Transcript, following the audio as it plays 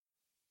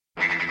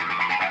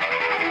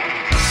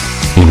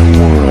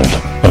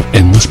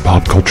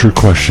pop culture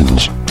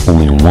questions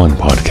only one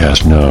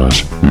podcast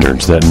knows.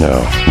 Nerds That Know.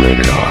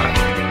 Rated R.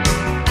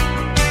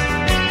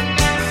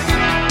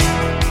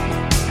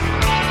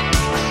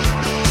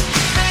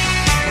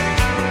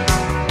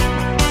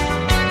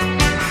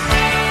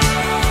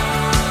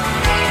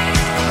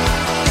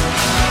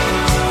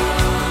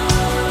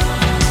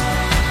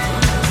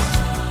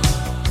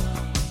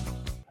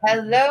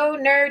 Hello,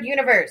 Nerd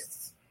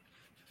Universe.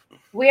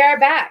 We are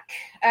back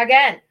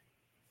again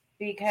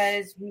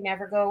because we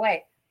never go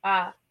away.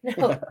 No,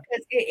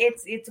 because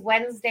it's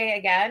Wednesday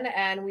again,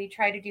 and we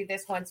try to do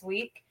this once a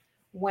week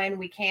when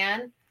we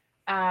can.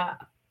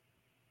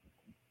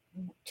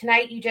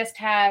 Tonight you just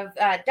have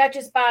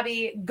Duchess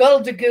Bobby,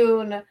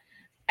 Goldagoon,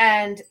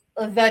 and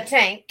the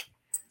Tank.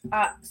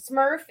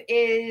 Smurf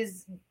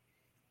is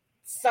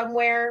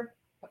somewhere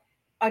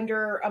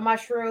under a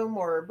mushroom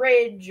or a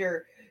bridge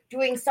or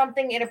doing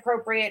something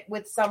inappropriate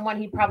with someone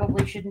he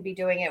probably shouldn't be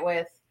doing it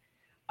with.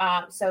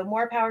 So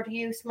more power to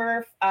you,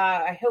 Smurf.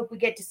 I hope we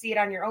get to see it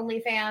on your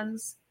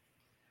OnlyFans.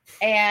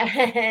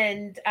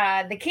 And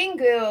the King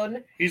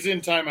Goon... He's in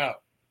timeout.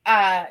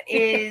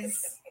 Is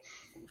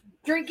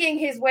drinking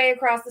his way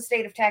across the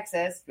state of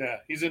Texas. Yeah,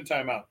 he's in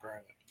timeout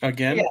currently.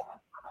 Again?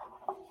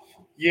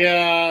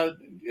 Yeah,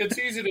 it's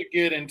easy to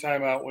get in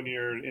timeout when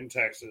you're in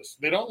Texas.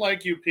 They don't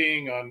like you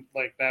peeing on,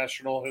 like,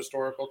 national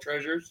historical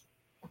treasures.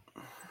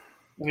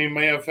 And you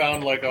may have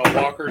found, like, a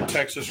Walker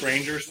Texas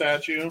Ranger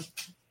statue.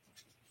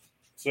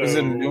 So, is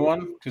it a new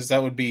one? Because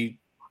that would be,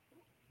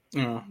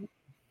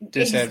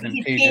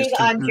 disadvantageous. He's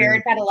on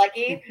Jared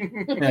Padalecki.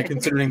 Yeah,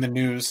 considering the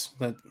news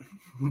that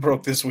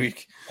broke this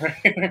week.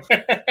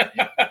 That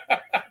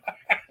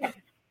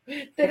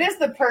is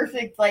the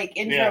perfect,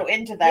 intro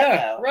into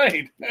that, though.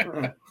 Right.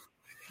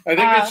 I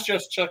think it's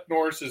just Chuck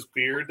Norris's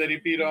beard that he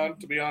peed on,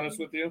 to be honest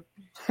with you.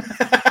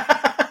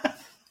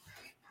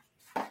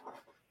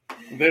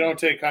 They don't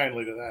take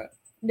kindly to that.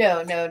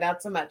 No,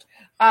 not so much.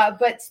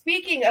 But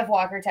speaking of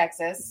Walker,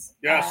 Texas,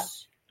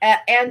 yes,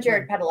 and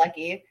Jared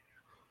Padalecki,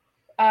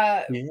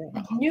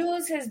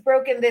 news has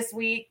broken this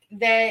week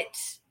that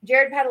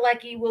Jared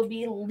Padalecki will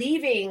be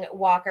leaving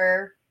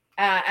Walker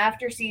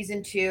after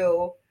season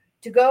 2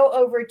 to go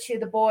over to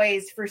The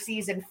Boys for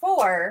season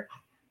 4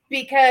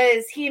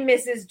 because he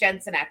misses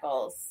Jensen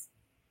Ackles.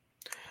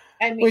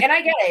 And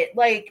I get it.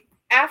 Like,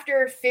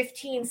 after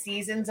 15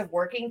 seasons of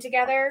working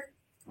together,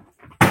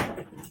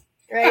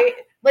 right?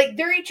 Like,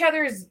 they're each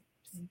other's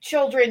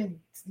children's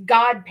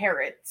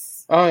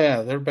godparents. Oh,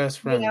 yeah, they're best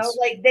friends.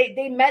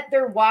 They met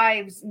their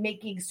wives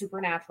making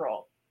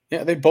Supernatural.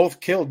 Yeah, they both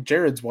killed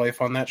Jared's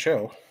wife on that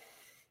show.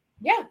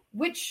 Yeah,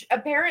 which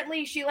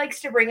apparently she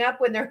likes to bring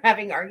up when they're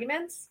having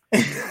arguments.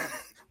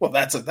 Well,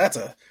 that's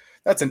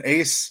an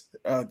ace,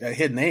 a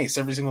hidden ace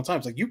every single time.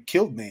 It's like, you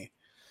killed me.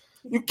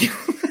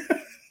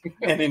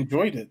 And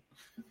enjoyed it.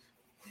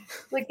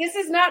 Like, this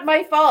is not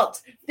my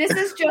fault. This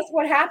is just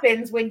what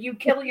happens when you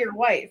kill your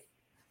wife.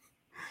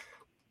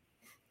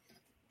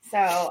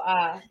 So,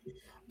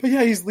 but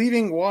yeah, he's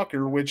leaving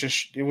Walker,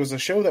 which it was a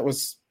show that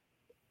was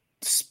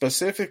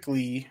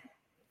specifically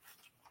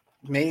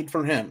made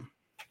for him.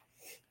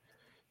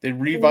 They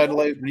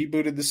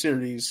rebooted the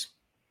series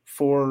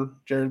for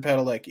Jared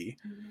Padalecki,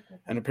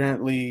 and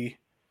apparently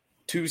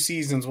 2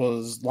 seasons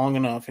was long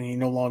enough, and he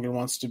no longer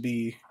wants to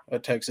be a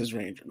Texas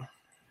Ranger.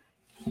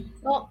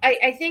 Well,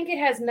 I think it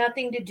has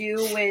nothing to do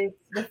with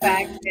the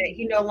fact that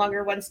he no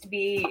longer wants to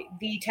be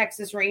the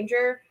Texas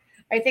Ranger.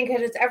 I think it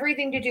has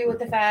everything to do with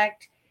the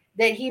fact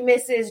that he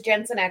misses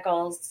Jensen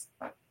Ackles.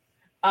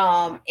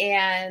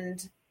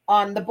 And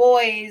on The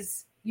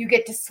Boys, you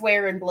get to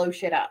swear and blow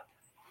shit up.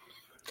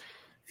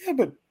 Yeah,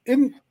 but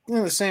in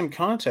the same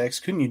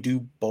context, couldn't you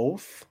do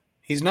both?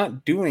 It's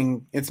not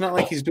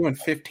like he's doing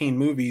 15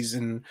 movies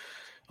and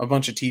a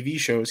bunch of TV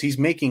shows. He's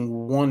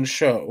making one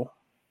show.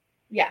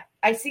 Yeah,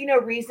 I see no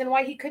reason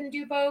why he couldn't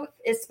do both,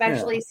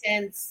 especially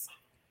since,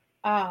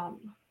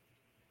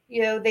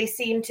 they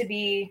seem to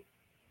be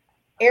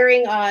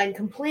airing on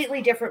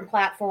completely different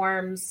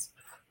platforms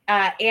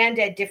and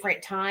at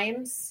different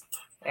times.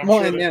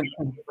 Well, and then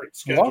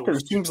Walker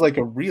seems like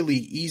a really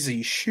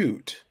easy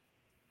shoot.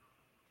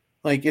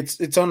 Like,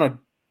 it's on a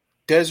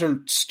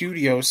desert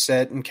studio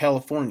set in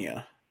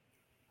California.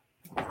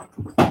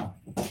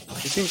 It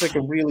seems like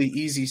a really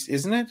easy,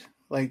 isn't it?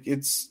 Like,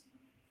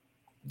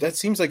 that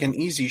seems like an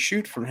easy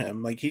shoot for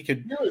him. Like, he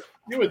could...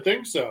 You would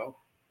think so.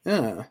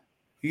 Yeah.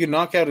 He could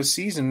knock out a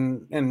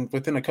season and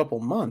within a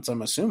couple months,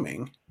 I'm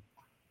assuming.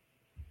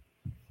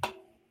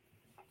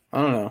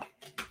 I don't know.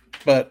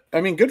 But,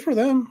 I mean, good for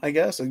them, I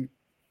guess.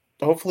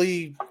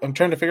 Hopefully, I'm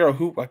trying to figure out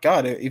who...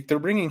 God, if they're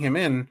bringing him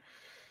in,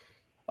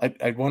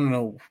 I'd want to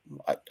know...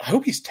 I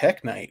hope he's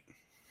Tech Knight.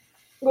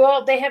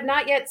 Well, they have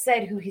not yet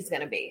said who he's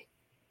going to be.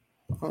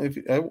 Well,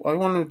 I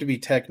want him to be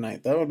Tech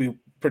Knight. That would be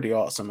pretty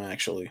awesome,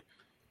 actually.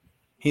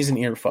 He's an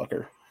ear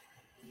fucker.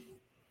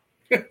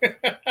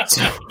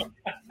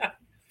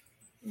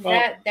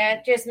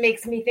 That just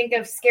makes me think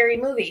of Scary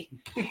Movie.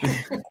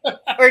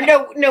 Or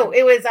no,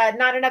 it was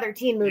not another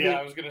teen movie. Yeah,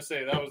 I was going to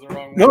say that was the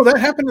wrong one. No, that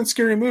happened in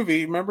Scary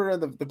Movie. Remember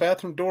at the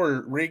bathroom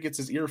door, Ray gets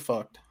his ear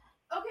fucked.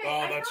 Okay. Oh,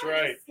 I that's know it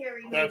was right. a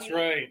scary That's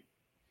movie. right.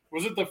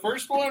 Was it the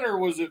first one or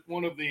was it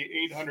one of the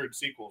 800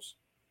 sequels?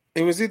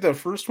 It was either the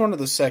first one or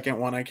the second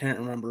one. I can't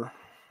remember.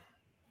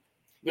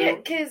 Yeah,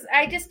 because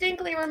I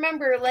distinctly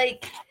remember,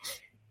 like,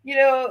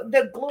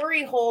 the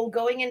glory hole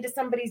going into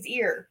somebody's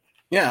ear.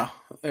 Yeah,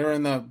 they're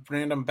in the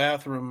random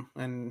bathroom,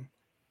 and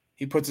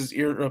he puts his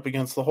ear up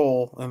against the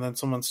hole, and then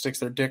someone sticks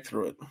their dick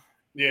through it.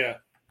 Yeah.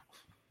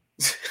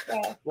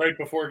 Yeah. Right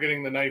before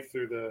getting the knife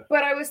through the.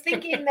 But I was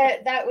thinking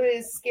that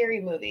was Scary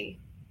Movie.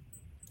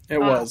 It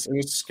was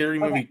a scary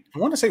movie. Okay. I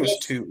want to say it was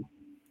 2.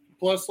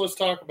 Plus, let's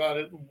talk about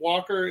it.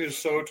 Walker is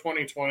so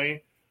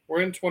 2020.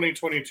 We're in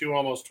 2022,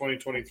 almost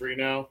 2023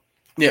 now.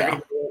 We're Yeah.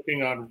 going to be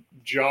working on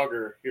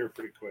Jogger here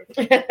pretty quick.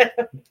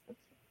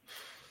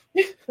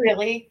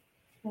 Really?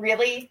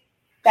 Really?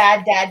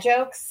 Bad dad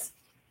jokes?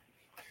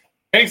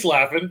 Thanks,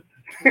 laughing.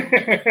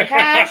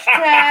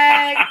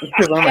 Hashtag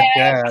Because I'm a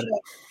dad.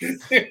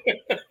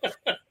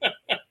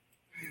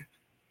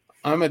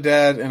 I'm a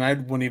dad, and I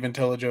wouldn't even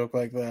tell a joke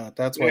like that.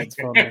 That's why it's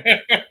funny.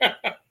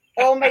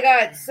 Oh my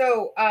god.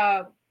 So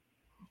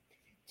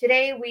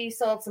today we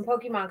sold some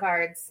Pokemon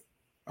cards.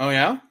 Oh,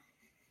 yeah?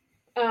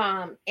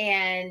 And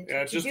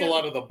Yeah, it's to just do- a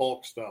lot of the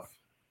bulk stuff.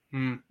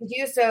 Hmm. to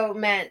do so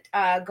meant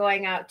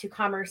going out to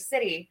Commerce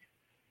City.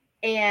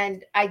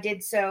 And I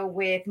did so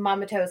with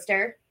Mama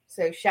Toaster.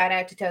 So shout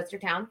out to Toaster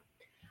Town.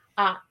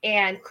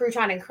 And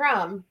Crouton and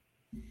Crumb,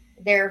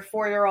 their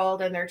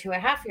 4-year-old and their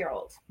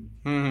 2.5-year-old.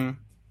 Mm-hmm.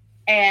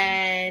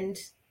 And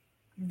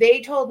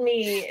they told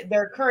me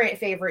their current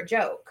favorite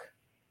joke.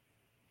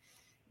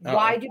 Uh-oh.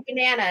 Why do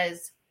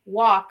bananas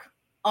walk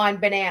on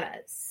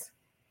bananas?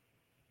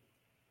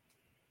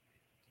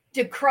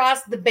 To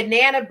cross the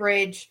banana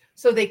bridge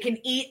so they can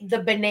eat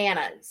the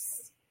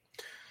bananas.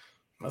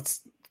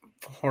 That's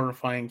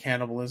horrifying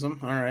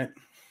cannibalism. All right.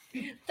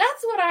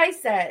 That's what I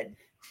said.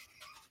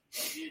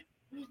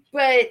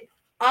 But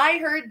I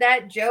heard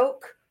that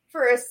joke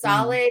for a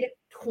solid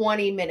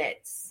 20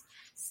 minutes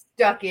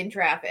stuck in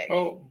traffic.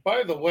 Oh,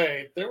 by the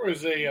way, there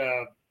was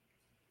a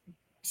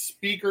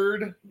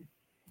speakered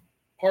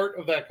part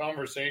of that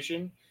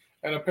conversation,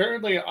 and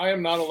apparently I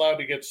am not allowed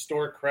to get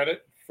store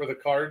credit for the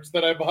cards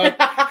that I bought,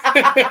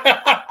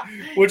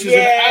 which is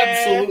an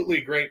absolutely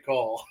great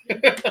call.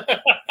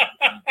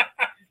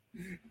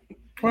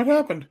 What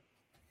happened?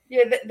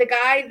 Yeah, the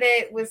guy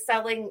that was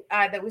selling,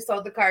 that we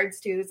sold the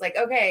cards to is like,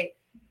 okay,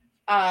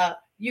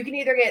 you can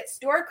either get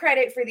store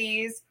credit for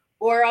these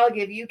or I'll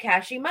give you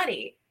cashy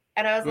money.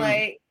 And I was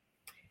like,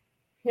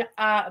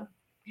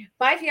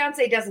 my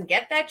fiance doesn't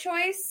get that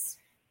choice.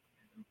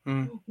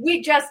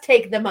 We just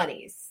take the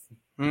monies.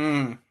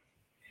 And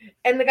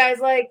the guy's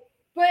like,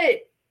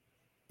 but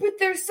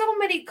there's so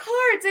many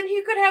cards and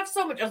he could have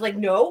so much. I was like,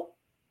 no,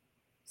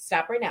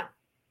 stop right now.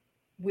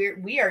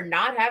 We are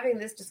not having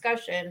this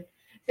discussion.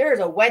 There's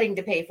a wedding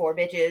to pay for,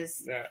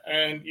 bitches. Yeah,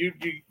 and you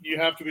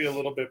have to be a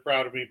little bit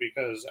proud of me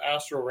because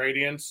Astral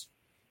Radiance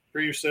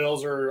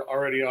pre-sales are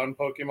already on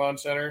Pokemon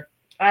Center.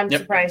 I'm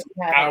surprised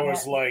you haven't. I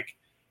was like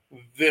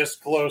this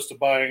close to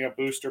buying a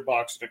booster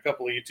box and a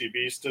couple of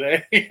ETBs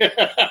today. Do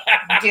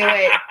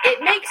it.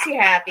 It makes you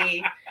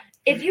happy.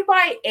 If you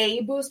buy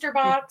a booster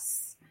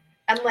box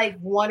and like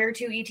 1 or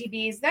 2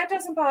 ETBs, that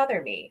doesn't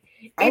bother me.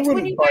 It's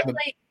when you buy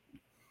like,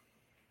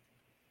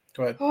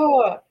 Go ahead.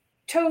 oh,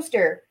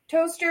 Toaster,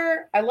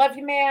 I love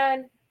you,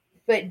 man.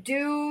 But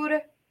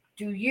dude,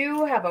 do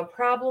you have a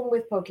problem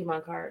with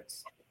Pokemon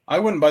cards? I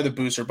wouldn't buy the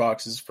booster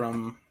boxes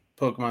from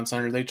Pokemon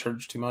Center. They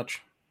charge too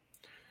much.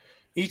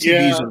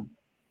 ETBs are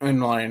in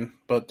line,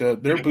 but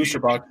their booster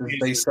boxes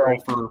they sell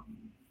for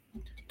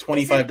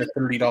 $25 to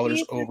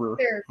 $30 over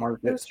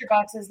market. Booster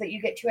boxes that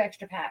you get 2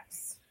 extra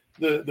packs.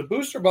 The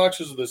booster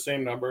boxes are the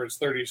same number. It's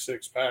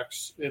 36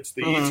 packs. It's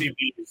the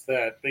ETBs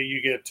that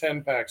you get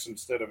 10 packs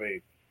instead of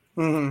 8.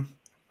 Mm-hmm.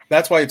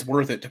 That's why it's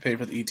worth it to pay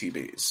for the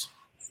ETBs.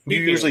 You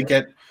usually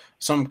get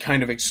some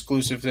kind of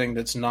exclusive thing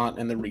that's not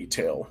in the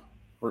retail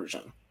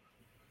version.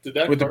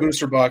 With the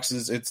booster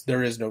boxes,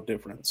 there is no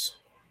difference.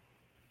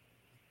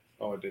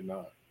 Oh, it did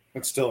not.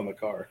 It's still in the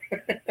car.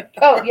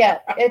 Oh, yeah.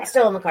 It's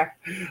still in the car.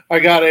 I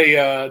got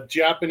a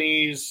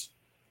Japanese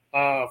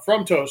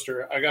from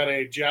Toaster. I got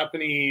a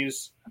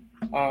Japanese,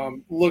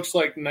 looks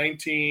like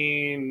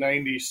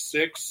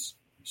 1996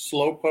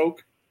 Slowpoke.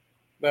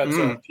 That's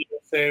a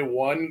TSA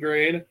 1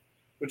 grade,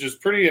 which is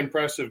pretty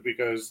impressive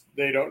because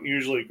they don't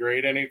usually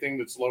grade anything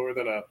that's lower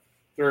than a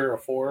 3 or a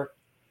 4.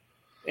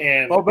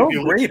 And well,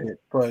 they'll grade it,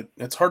 but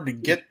it's hard to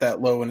get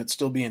that low and it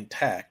still be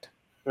intact.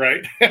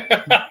 Right.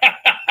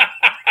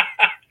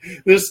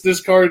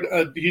 This card,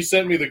 he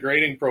sent me the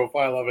grading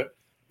profile of it.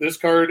 This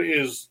card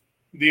is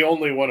the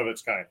only one of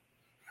its kind.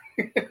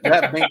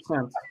 That makes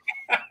sense.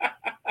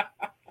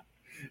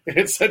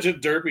 It's such a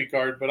derpy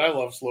card, but I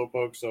love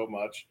Slowpoke so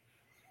much.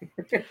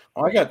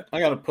 Oh, I got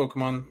a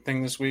Pokemon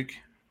thing this week,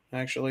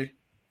 actually.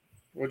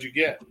 What'd you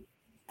get?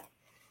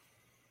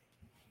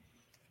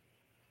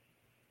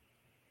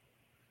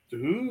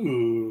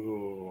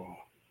 Ooh.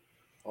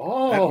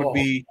 Oh. That would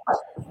be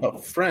a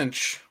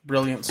French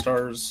Brilliant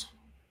Stars.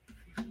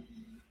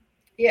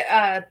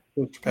 Yeah,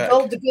 Booster pack.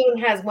 Gold Dragoon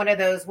has one of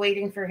those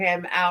waiting for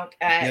him out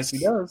at Yes, he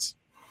does.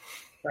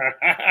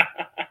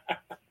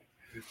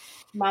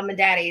 Mom and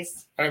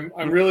Daddy's. I'm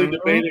really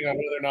debating on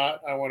whether or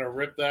not I want to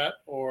rip that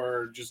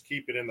or just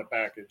keep it in the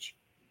package.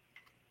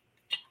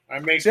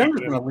 I'm just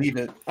gonna leave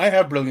it. I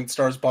have Brilliant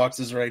Stars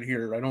boxes right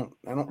here. I don't.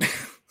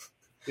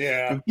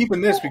 Yeah. I'm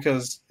keeping this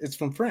because it's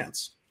from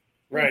France.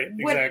 Right,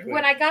 exactly.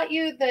 When I got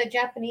you the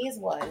Japanese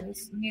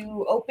ones,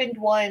 you opened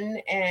one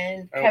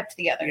and kept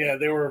the other. Yeah,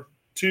 there were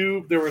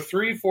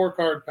 3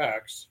 4-card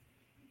packs,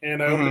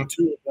 and I opened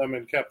 2 of them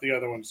and kept the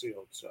other one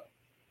sealed. So,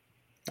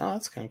 oh,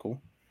 that's kind of cool.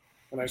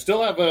 And I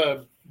still have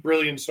a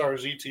Brilliant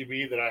Stars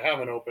ETB that I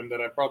haven't opened that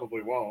I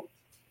probably won't.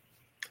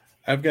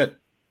 I've got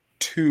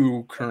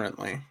 2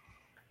 currently.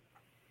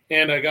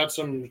 And I got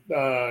some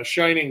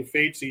Shining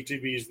Fates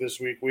ETBs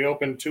this week. We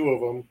opened 2 of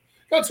them.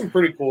 Got some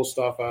pretty cool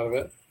stuff out of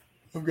it.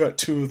 I've got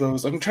 2 of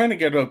those. I'm trying to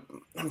get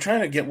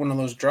one of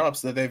those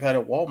drops that they've had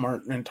at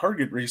Walmart and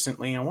Target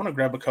recently. I want to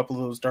grab a couple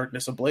of those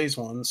Darkness Ablaze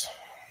ones.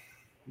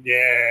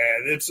 Yeah,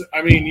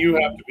 you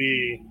have to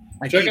be.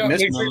 I keep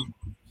missing them.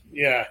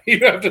 Yeah, you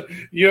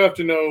have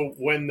to know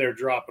when they're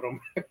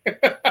dropping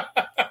them.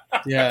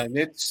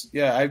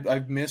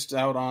 I've missed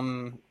out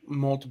on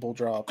multiple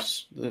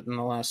drops in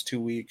the last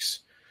 2 weeks.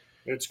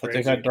 It's but crazy.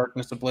 They've had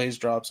Darkness Ablaze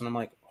drops, and I'm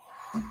like,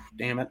 oh,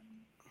 damn it!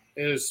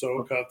 It is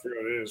so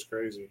cutthroat. It is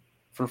crazy.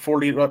 For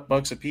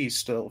 $40 a piece,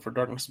 still for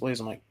Darkness Ablaze,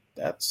 I'm like,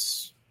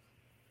 that's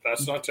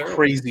not terrible.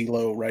 Crazy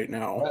low right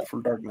now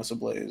for Darkness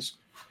Ablaze.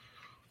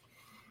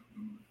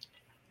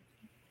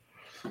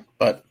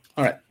 But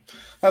all right,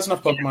 that's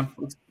enough Pokemon.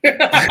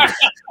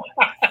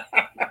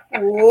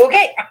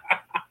 Okay.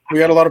 We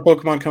got a lot of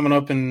Pokemon coming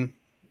up in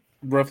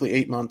roughly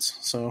 8 months,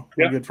 so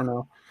we're good for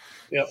now.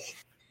 Yep.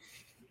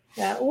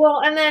 Yeah,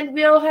 well, and then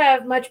we'll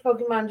have much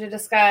Pokemon to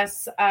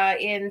discuss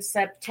in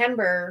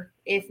September,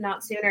 if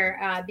not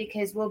sooner,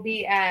 because we'll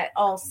be at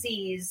All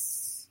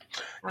Seas.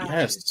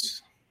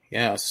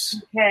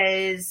 Yes.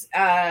 Because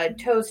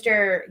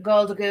Toaster,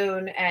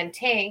 Goldagoon, and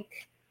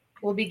Tank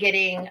will be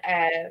getting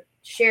a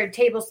shared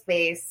table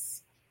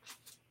space.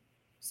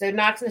 So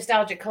Nox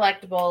Nostalgic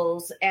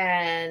Collectibles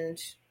and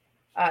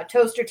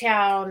Toaster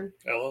Town,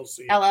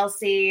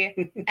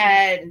 LLC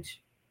and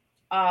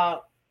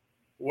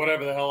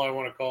whatever the hell I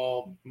want to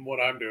call what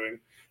I'm doing.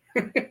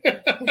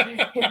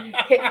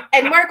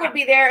 And Mark will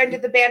be there under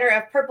the banner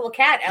of Purple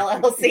Cat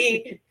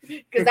LLC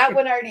because that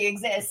one already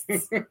exists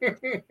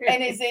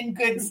and is in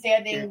good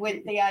standing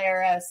with the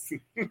IRS.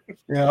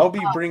 Yeah, I'll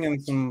be bringing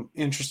some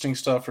interesting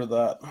stuff for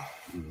that.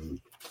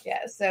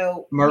 Yeah,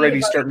 so I'm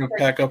already starting to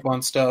pack up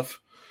on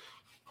stuff.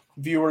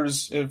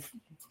 Viewers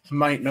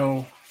might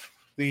know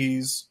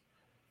these.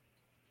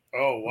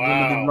 Oh,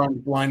 wow. Limited run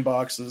blind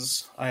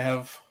boxes. I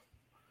have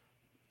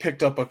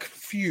picked up a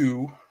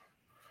few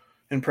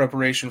in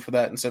preparation for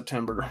that in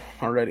September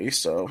already.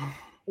 So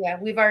yeah,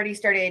 we've already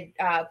started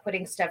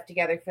putting stuff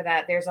together for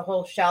that. There's a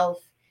whole shelf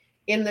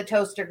in the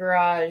Toaster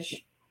Garage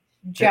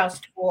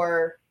just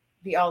for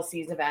the All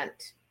Seas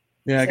event.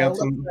 Yeah, I got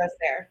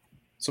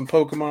some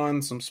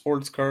Pokemon, some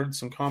sports cards,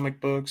 some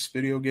comic books,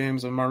 video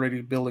games. I'm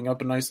already building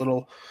up a nice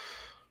little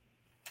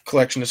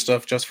collection of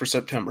stuff just for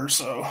September.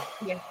 So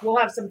yeah, we'll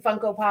have some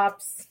Funko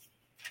Pops.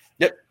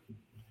 Yep.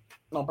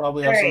 I'll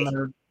probably have some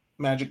other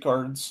Magic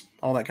cards,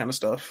 all that kind of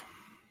stuff.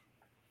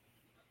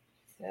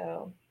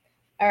 So,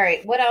 all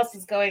right, what else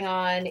is going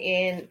on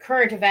in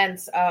current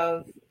events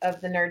of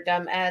the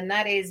nerddom? And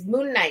that is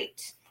Moon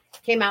Knight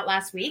came out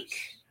last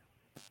week.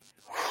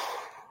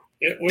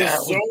 It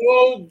was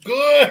so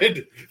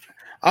good.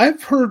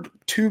 I've heard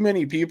too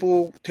many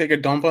people take a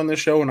dump on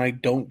this show, and I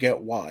don't get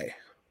why.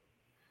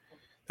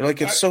 They're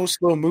like, it's so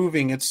slow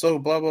moving, it's so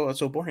blah blah, it's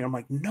so boring. I'm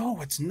like,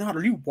 no, it's not.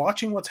 Are you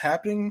watching what's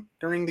happening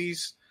during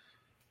these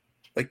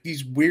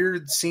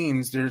weird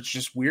scenes? There's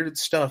just weird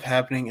stuff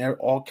happening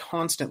all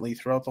constantly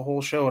throughout the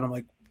whole show, and I'm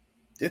like,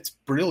 it's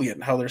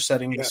brilliant how they're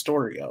setting the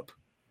story up.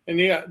 And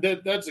yeah,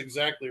 that's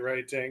exactly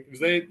right, Tank. Because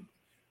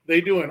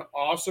they do an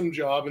awesome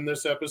job in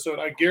this episode.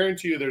 I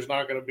guarantee you, there's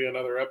not going to be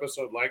another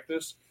episode like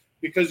this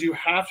because you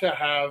have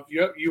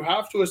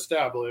to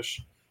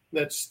establish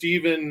that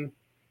Steven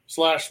 /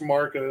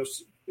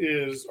 Marcos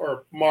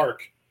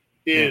Mark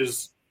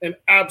is an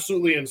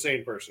absolutely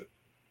insane person.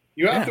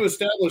 You have to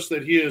establish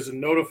that he is a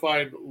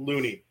notified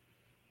loony.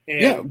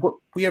 And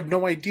we have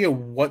no idea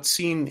what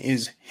scene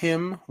is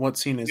him, what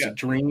scene is a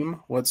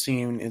dream, what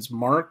scene is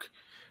Mark.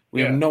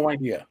 We have no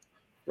idea.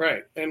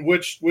 Right. And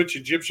which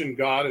Egyptian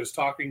god is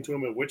talking to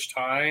him at which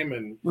time.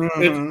 And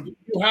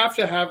you have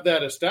to have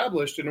that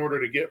established in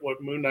order to get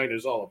what Moon Knight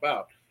is all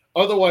about.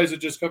 Otherwise, it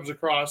just comes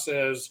across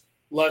as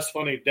less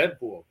funny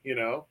Deadpool,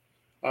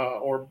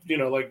 or,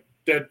 like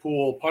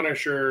Deadpool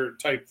Punisher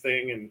type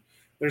thing. And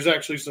there's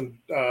actually some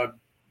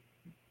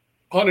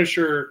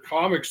Punisher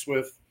comics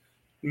with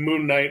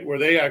Moon Knight where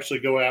they actually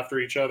go after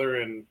each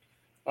other. And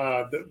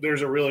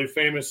there's a really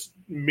famous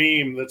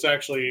meme that's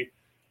actually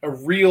a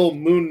real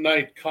Moon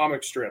Knight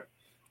comic strip.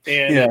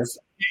 And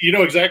you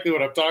know exactly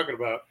what I'm talking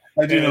about.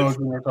 I do know what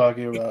you're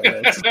talking about.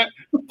 Yes.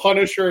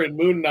 Punisher and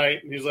Moon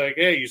Knight. And he's like,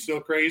 hey, you still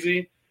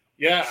crazy?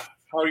 yeah,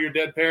 how are your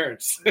dead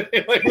parents?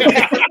 Like,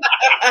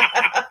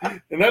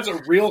 and that's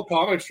a real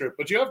comic strip.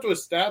 But you have to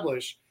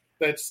establish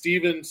that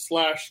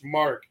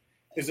Steven/Mark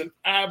is an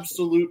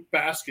absolute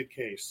basket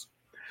case.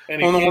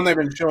 And the one they've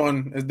been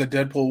showing is the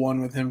Deadpool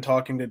one with him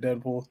talking to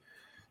Deadpool.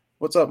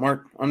 What's up,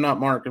 Mark? I'm not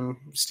Mark. I'm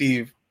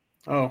Steve.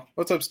 Oh,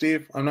 what's up,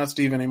 Steve? I'm not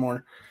Steve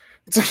anymore.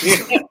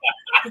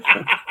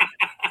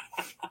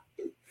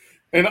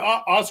 And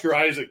Oscar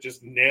Isaac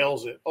just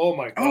nails it. Oh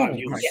my god!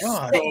 Oh my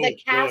god! The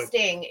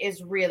casting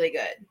is really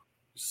good.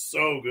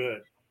 So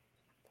good.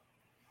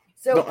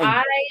 So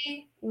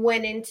I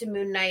went into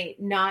Moon Knight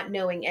not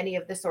knowing any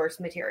of the source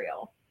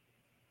material.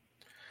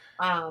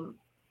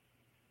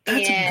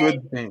 That's a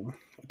good thing,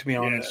 to be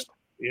honest.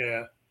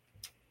 Yeah.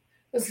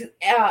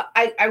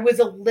 I was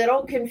a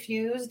little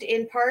confused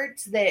in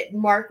parts that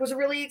Mark was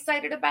really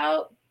excited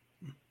about,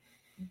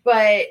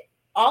 but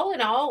all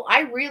in all,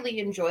 I really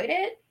enjoyed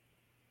it.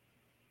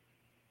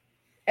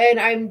 And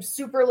I'm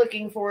super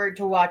looking forward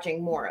to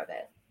watching more of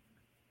it.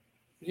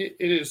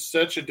 It is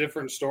such a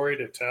different story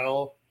to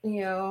tell.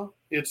 Yeah.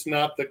 It's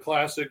not the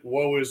classic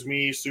woe is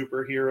me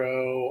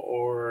superhero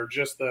or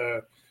just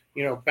the,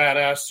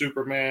 badass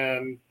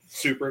Superman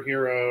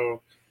superhero.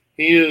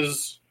 He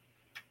is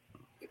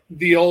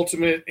the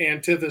ultimate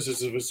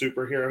antithesis of a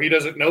superhero. He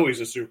doesn't know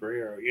he's a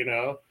superhero,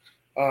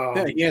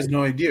 He has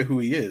no idea who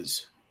he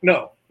is.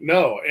 No.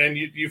 And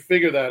you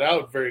figure that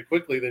out very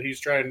quickly that he's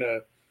trying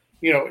to,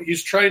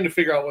 he's trying to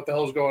figure out what the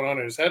hell's going on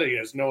in his head. He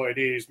has no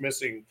idea. He's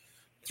missing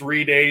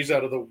 3 days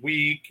out of the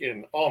week.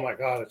 And oh my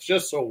God, it's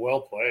just so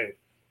well played.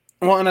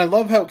 Well, and I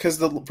love how, because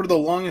for the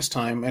longest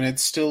time, and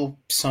it's still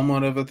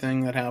somewhat of a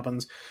thing that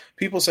happens,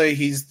 people say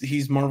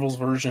he's Marvel's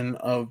version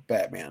of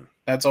Batman.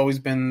 That's always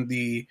been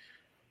the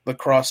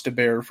cross to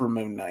bear for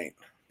Moon Knight,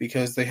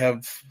 because they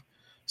have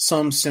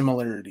some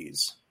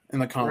similarities in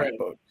the comic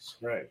books.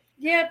 Right.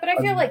 Yeah, but I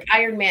feel like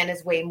Iron Man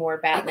is way more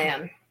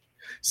Batman.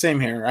 Same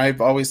here. I've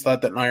always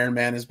thought that Iron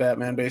Man is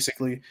Batman,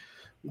 basically.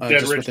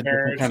 Dead rich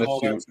parents, kind of all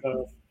suit. That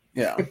stuff.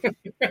 Yeah.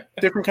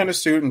 Different kind of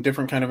suit and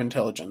different kind of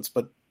intelligence,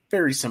 but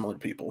very similar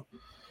people.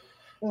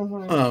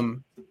 Mm-hmm.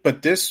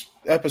 But this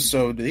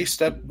episode,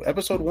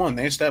 episode 1,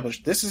 they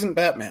established this isn't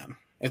Batman.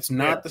 It's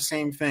not the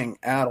same thing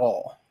at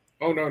all.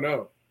 Oh,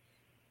 no.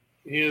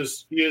 He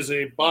is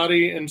a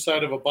body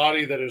inside of a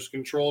body that is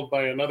controlled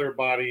by another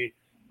body,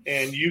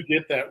 and you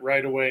get that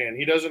right away. And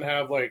he doesn't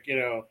have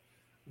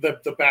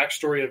the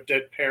backstory of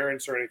dead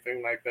parents or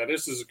anything like that.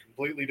 This is a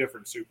completely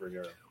different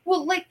superhero.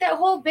 Well, like that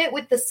whole bit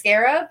with the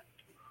Scarab.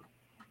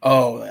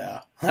 Oh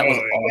yeah, that was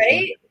awesome.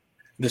 Right?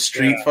 The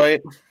street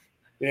fight.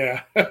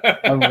 Yeah. I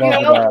love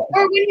that.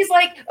 Or when he's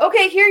like,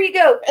 "Okay, here you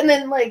go," and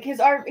then like his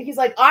arm, he's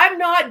like, "I'm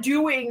not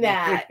doing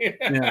that."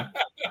 Yeah.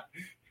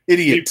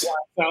 Idiot!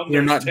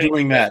 You're not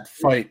doing that.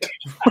 Fight.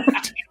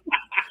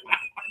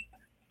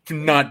 Do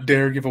not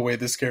dare give away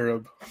the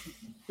Scarab.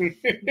 And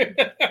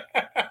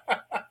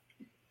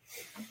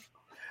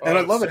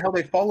I love it how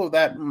they follow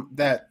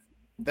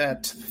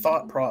that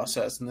thought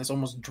process and this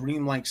almost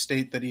dreamlike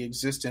state that he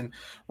exists in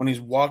when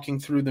he's walking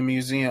through the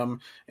museum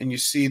and you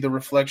see the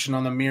reflection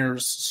on the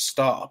mirrors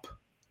stop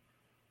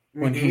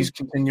when he's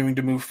continuing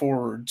to move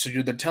forward. So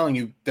they're telling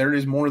you there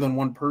is more than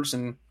one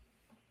person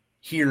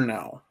here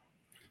now.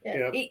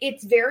 Yeah.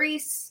 It's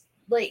very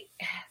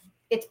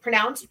it's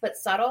pronounced but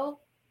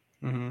subtle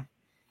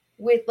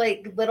with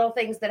like little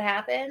things that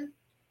happen.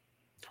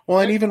 Well,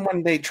 and even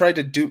when they tried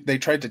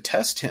to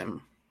test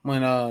him,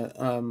 when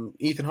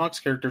Ethan Hawke's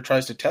character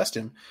tries to test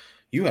him,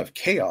 you have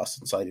chaos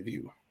inside of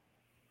you.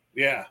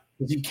 Yeah,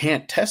 he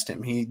can't test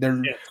him. He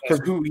doesn't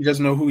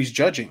know who he's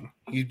judging.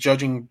 He's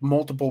judging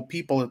multiple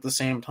people at the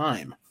same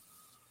time.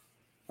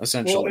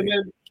 Essentially, well, and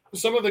then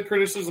some of the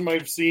criticism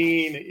I've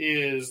seen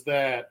is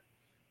that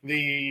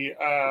the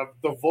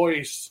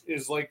voice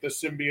is like the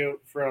symbiote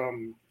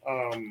from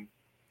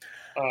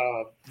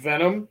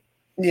Venom.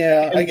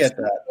 Yeah, I get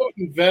that.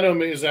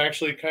 Venom is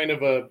actually kind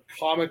of a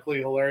comically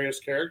hilarious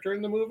character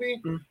in the movie.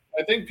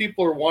 I think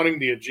people are wanting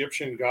the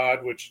Egyptian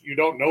god, which you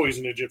don't know he's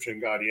an Egyptian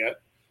god yet,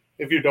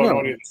 if you don't know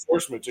any of the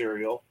source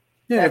material.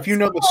 Yeah, if you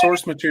know the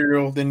source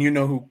material, then you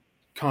know who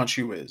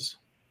Khonshu is.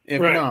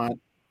 If not,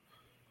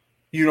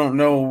 you don't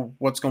know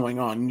what's going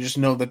on. You just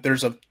know that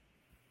there's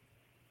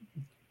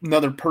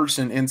another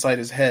person inside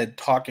his head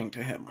talking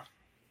to him.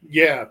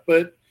 Yeah,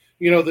 but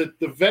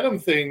the Venom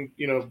thing,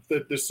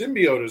 the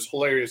symbiote is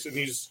hilarious, and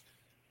he's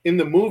in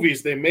the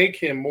movies. They make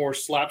him more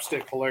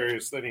slapstick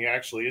hilarious than he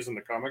actually is in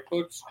the comic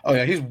books. Oh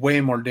yeah, he's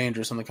way more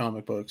dangerous in the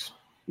comic books.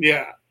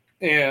 Yeah,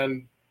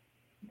 and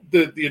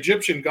the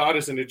Egyptian god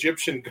is an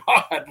Egyptian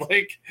god.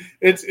 Like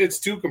it's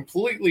two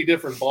completely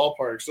different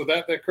ballparks. So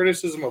that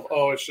criticism of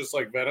it's just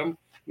like Venom.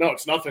 No,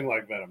 it's nothing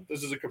like Venom.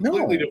 This is a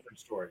completely different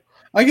story.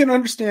 I can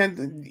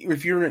understand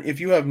if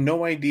you have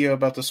no idea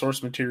about the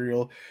source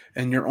material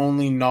and your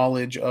only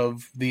knowledge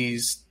of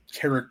these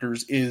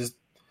characters is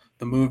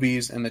the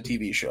movies and the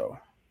TV show.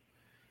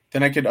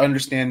 Then I could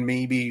understand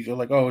maybe you're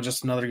like,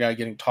 just another guy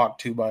getting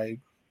talked to by,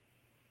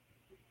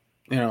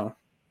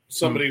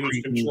 somebody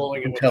who's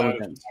controlling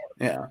intelligence.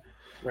 Yeah,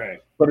 right.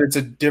 But it's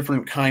a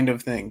different kind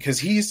of thing because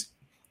he's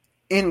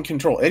in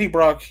control. Eddie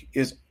Brock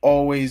is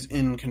always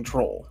in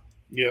control.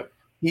 Yep.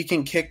 He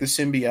can kick the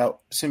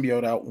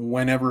symbiote out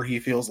whenever he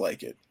feels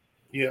like it.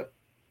 Yep.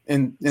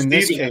 And in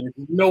this Steve case, has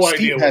no idea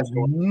Steve what's has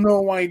going on.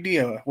 no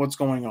idea what's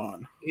going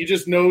on. He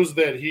just knows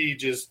that he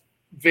just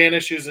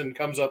vanishes and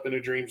comes up in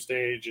a dream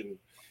stage, and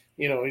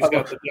he's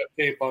got the duct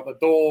tape on the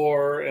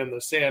door and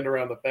the sand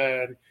around the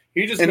bed.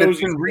 He just knows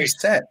it's been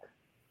reset,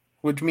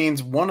 which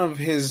means one of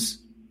his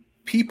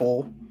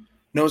people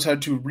knows how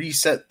to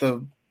reset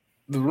the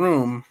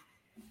room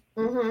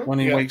when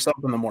he wakes up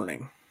in the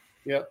morning.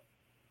 Yep.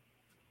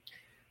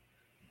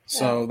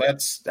 So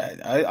that's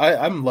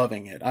I'm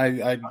loving it.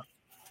 I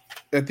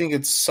think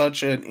it's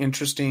such an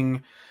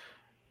interesting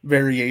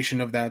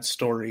variation of that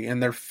story,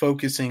 and they're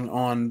focusing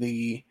on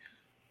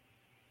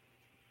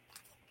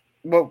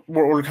what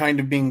we're kind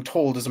of being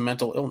told is a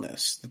mental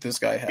illness that this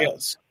guy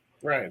has.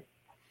 Yeah. Right.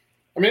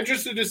 I'm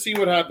interested to see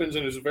what happens,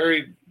 and it's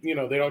very, they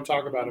don't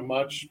talk about it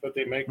much, but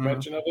they make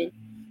mention of it.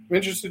 I'm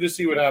interested to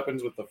see what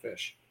happens with the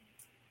fish.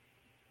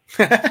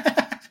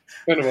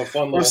 Kind of a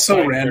fun little It's so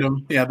fight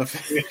random. Yeah, the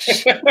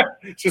fish.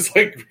 Just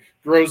like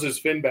grows his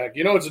fin back.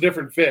 It's a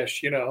different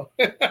fish, Yeah,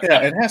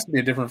 it has to be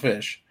a different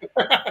fish.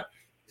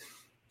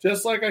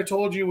 Just like I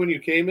told you when you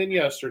came in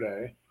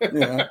yesterday.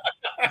 Yeah.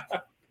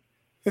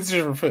 It's a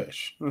different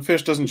fish. The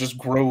fish doesn't just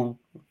grow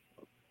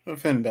a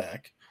fin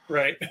back.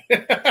 Right.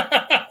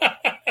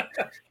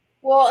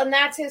 Well, and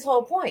that's his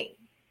whole point.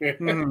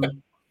 Mm-hmm.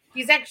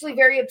 He's actually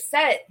very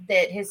upset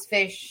that his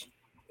fish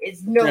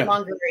is no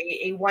longer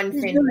a one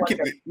fin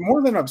wonder.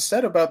 More than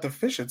upset about the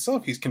fish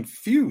itself, he's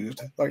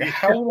confused. Like,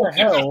 how the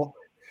hell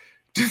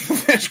did the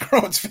fish grow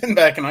its fin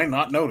back and I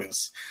not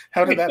notice?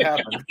 How did that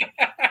happen?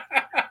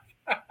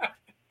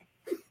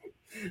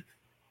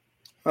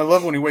 I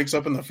love when he wakes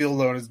up in the field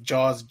though and his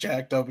jaw's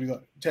jacked up. He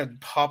had to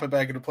pop it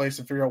back into place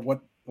and figure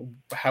out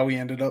how he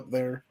ended up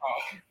there.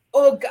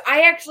 Oh,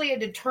 I actually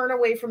had to turn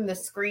away from the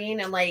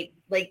screen and like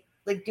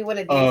do one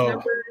of these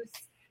numbers.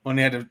 When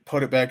he had to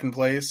put it back in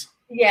place?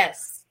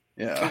 Yes.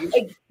 Yeah.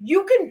 Like,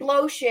 you can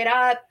blow shit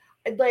up.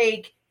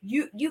 Like,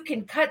 you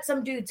can cut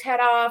some dude's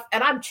head off,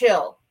 and I'm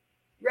chill.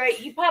 Right?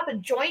 You pop a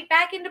joint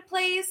back into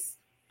place,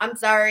 I'm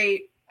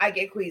sorry, I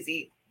get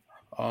queasy.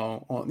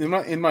 Oh, well,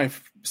 in my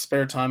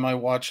spare time, I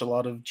watch a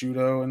lot of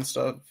judo and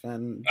stuff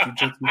and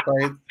jiu-jitsu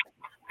fights,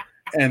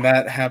 and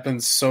that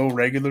happens so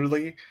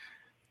regularly.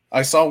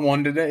 I saw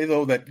one today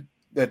though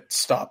that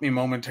stopped me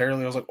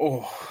momentarily. I was like,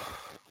 oh.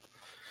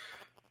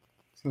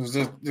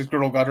 This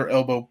girl got her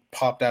elbow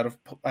popped out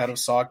of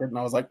socket, and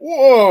I was like,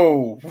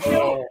 "Whoa!"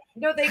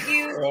 No, thank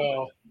you.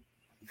 Oh.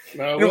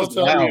 No, It we'll was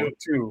tell loud you.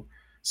 too.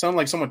 Sounded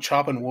like someone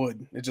chopping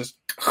wood. It just,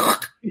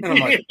 and I'm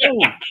like,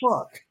 "Oh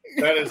fuck!"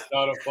 That is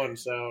not a fun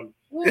sound.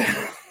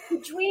 Well,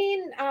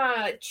 between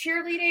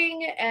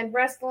cheerleading and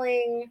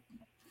wrestling,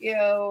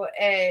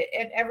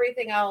 and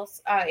everything else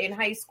in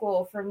high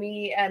school for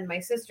me and my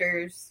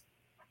sisters,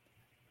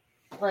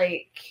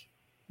 like,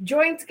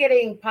 joints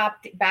getting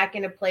popped back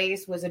into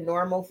place was a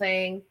normal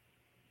thing.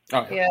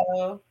 Oh,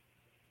 yeah.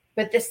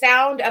 But the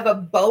sound of a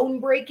bone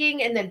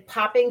breaking and then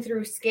popping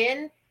through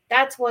skin,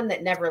 that's one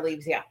that never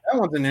leaves you. That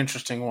one's an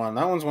interesting one.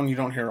 That one's one you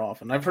don't hear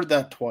often. I've heard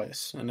that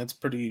twice, and it's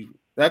pretty.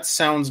 That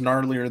sounds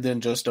gnarlier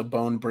than just a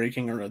bone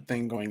breaking or a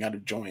thing going out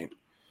of joint.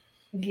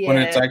 Yeah. When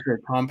it's actually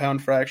a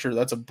compound fracture,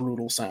 that's a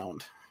brutal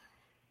sound.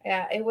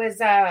 Yeah, it was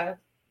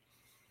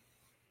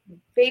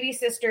baby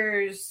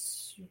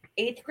sister's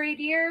 8th grade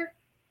year.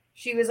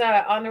 She was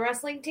on the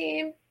wrestling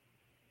team.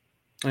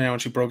 Yeah, when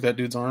she broke that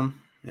dude's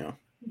arm. Yeah.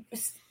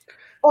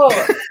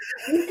 Oh,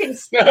 you can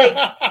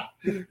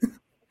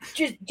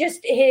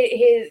just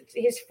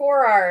his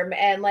forearm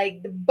and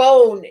like the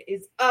bone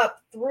is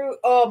up through.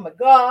 Oh my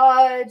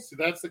god! So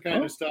that's the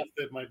kind of stuff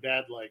that my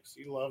dad likes.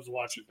 He loves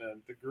watching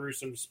the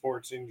gruesome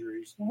sports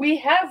injuries. We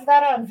have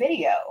that on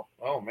video.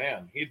 Oh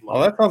man, he'd love.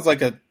 Well, that sounds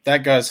like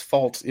that guy's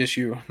fault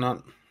issue,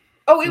 not.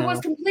 Oh, it was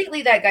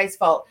completely that guy's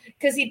fault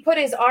because he put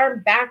his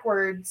arm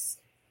backwards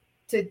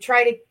to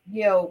try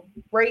to,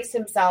 brace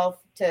himself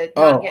to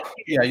not get.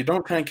 Yeah, you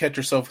don't try and catch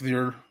yourself with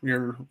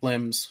your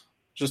limbs.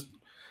 Just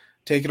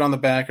take it on the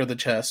back or the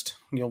chest.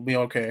 You'll be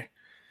okay.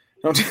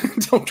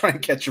 Don't try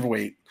and catch your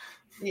weight.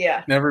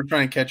 Yeah. Never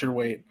try and catch your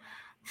weight.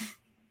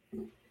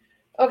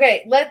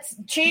 Okay, let's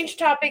change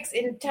topics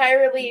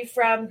entirely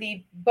from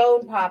the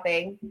bone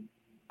popping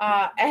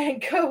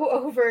and go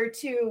over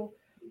to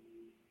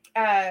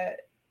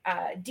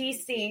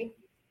DC.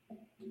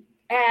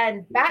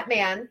 And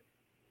Batman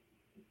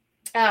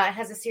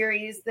has a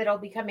series that'll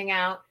be coming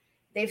out.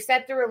 They've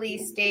set the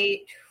release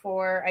date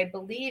for, I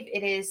believe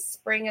it is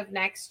spring of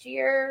next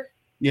year.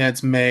 Yeah,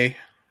 it's May.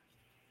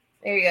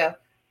 There you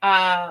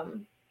go.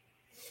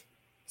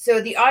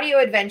 So the audio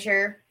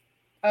adventure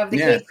of the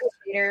Cape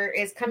Crusader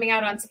is coming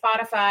out on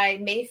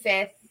Spotify May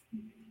 5th.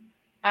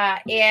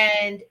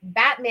 And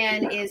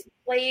Batman is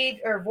played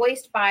or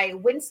voiced by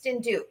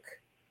Winston Duke.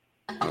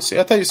 See,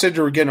 I thought you said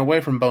you were getting away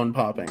from bone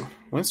popping.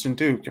 Winston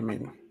Duke, I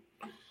mean.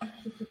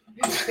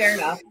 Fair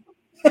enough.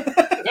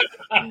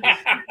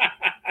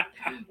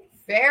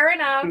 Fair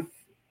enough.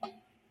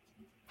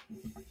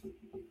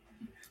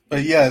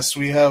 Yes,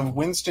 we have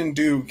Winston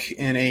Duke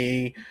in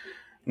a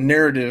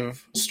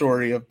narrative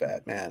story of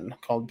Batman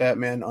called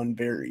Batman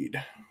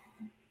Unburied,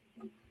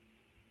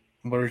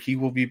 where he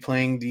will be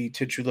playing the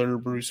titular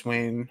Bruce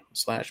Wayne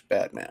 /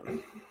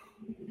 Batman.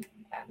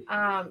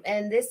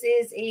 And this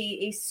is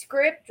a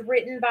script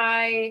written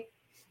by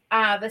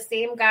the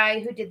same guy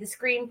who did the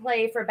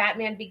screenplay for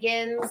Batman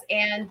Begins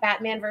and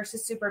Batman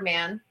vs.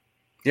 Superman.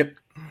 Yep.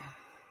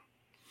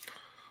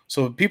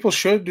 So people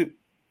should,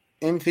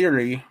 in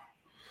theory,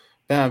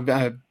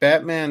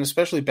 Batman,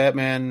 especially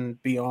Batman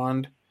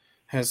Beyond,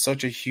 has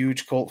such a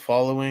huge cult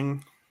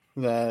following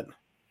that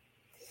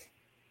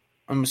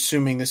I'm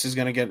assuming this is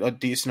going to get a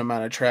decent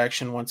amount of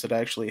traction once it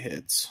actually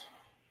hits.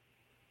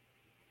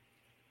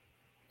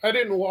 I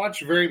didn't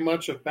watch very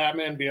much of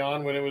Batman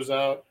Beyond when it was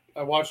out.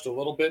 I watched a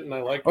little bit and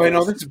I liked it. Oh,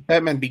 no, this is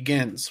Batman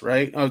Begins,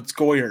 right? Oh, it's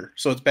Goyer,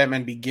 so it's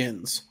Batman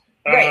Begins.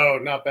 Right. Oh,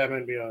 not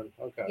Batman Beyond.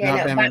 Okay. Yeah, Not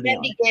no, Batman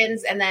Batman Beyond.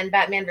 Begins and then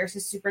Batman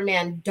vs.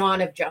 Superman,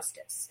 Dawn of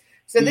Justice.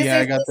 So this Yeah,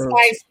 I is got this those.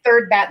 guy's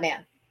third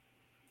Batman.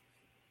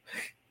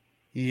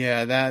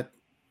 Yeah, that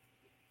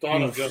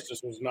Dawn of Oof.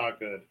 Justice was not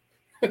good.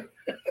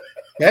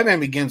 Batman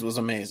Begins was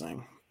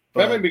amazing.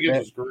 Batman Begins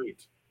was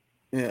great.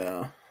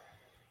 Yeah.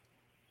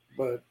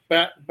 But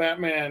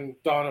Batman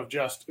Dawn of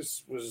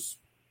Justice was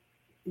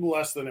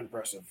less than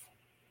impressive.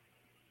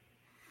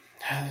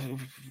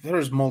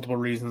 There's multiple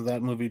reasons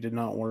that movie did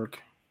not work.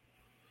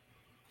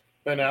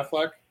 Ben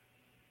Affleck?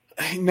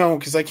 No,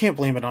 because I can't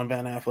blame it on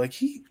Ben Affleck.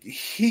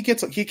 He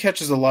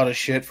catches a lot of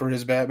shit for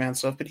his Batman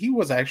stuff, but he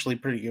was actually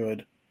pretty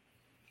good.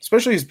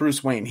 Especially as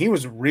Bruce Wayne. He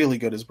was really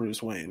good as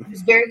Bruce Wayne.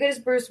 He's very good as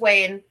Bruce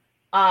Wayne,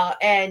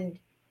 and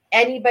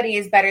anybody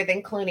is better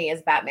than Clooney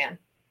as Batman.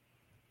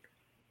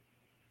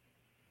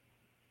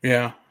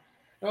 Yeah.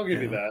 I'll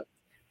give you that.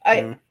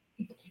 Yeah.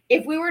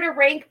 If we were to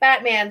rank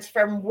Batmans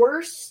from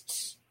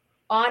worst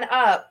on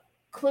up,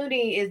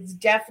 Clooney is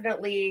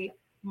definitely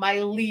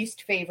my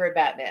least favorite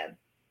Batman.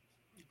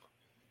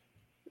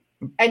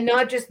 And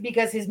not just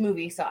because his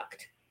movie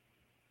sucked.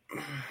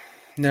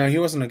 No, he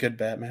wasn't a good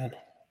Batman.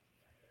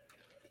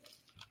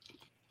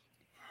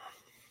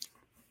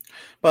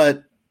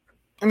 But,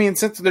 I mean,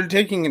 since they're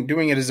taking and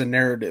doing it as a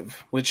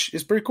narrative, which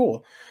is pretty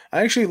cool.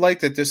 I actually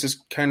like that this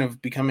is kind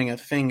of becoming a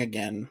thing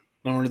again,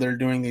 where they're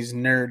doing these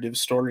narrative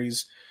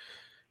stories.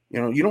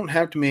 You know, you don't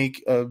have to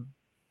make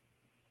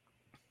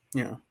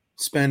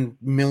spend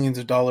millions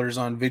of dollars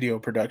on video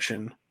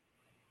production.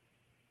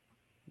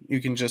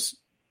 You can just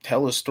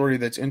tell a story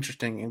that's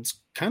interesting. It's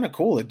kind of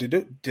cool to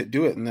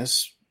do it in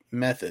this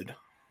method.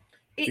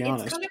 It's be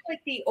honest. kind of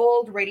like the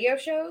old radio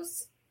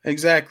shows.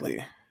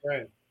 Exactly.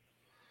 Right.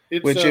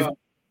 It's, Which if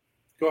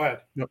go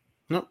ahead. no,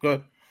 go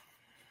ahead.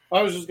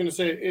 I was just going to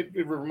say,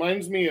 it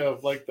reminds me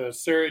of like the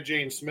Sarah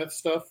Jane Smith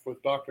stuff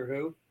with Doctor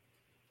Who.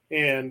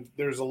 And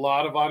there's a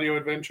lot of audio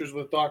adventures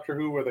with Doctor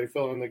Who where they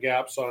fill in the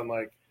gaps on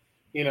like,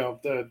 you know,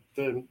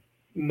 the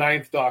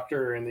Ninth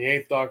Doctor and the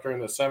Eighth Doctor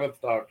and the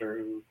Seventh Doctor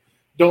who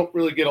don't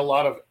really get a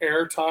lot of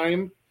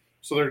airtime.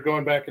 So they're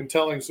going back and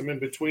telling some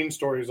in-between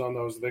stories on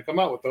those. They come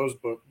out with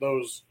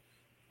those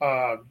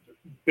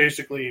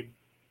basically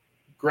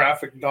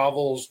graphic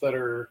novels that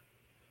are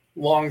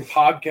long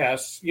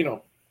podcasts, you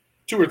know,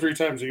 2 or 3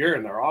 times a year,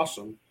 and they're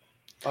awesome.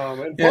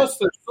 And plus,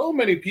 there's so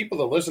many people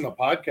that listen to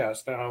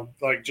podcasts now,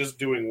 like just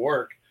doing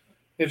work.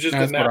 It's just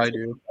That's a what natural I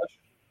do. progression,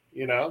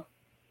 you know?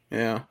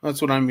 Yeah,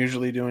 that's what I'm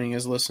usually doing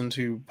is listen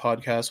to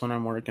podcasts when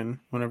I'm working.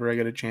 Whenever I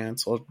get a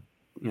chance, I'll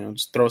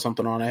just throw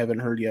something on I haven't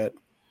heard yet.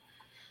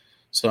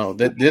 So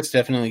this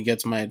definitely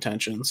gets my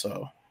attention.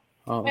 So,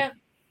 Yeah.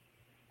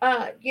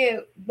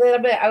 Little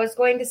bit. I was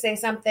going to say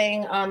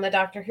something on the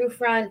Doctor Who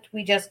front.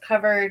 We just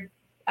covered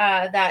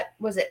that.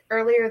 Was it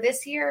earlier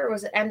this year or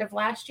was it end of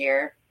last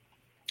year?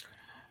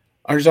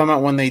 are you talking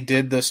about when they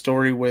did the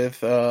story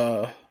with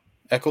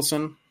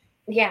Eccleston?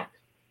 Yeah.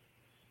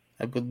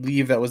 I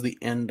believe that was the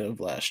end of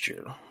last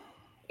year.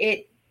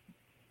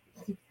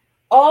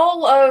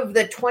 All of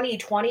the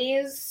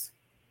 2020s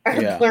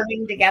are Yeah.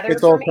 blurring together.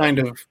 It's for all me. kind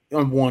of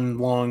one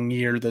long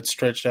year that's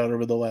stretched out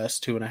over the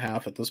last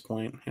 2.5 at this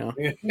point. Yeah.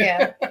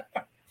 Yeah.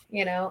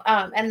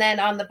 And then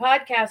on the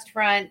podcast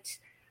front,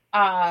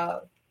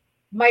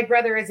 My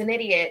Brother is an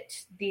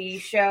Idiot, the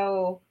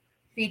show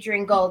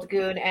featuring Gold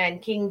Goon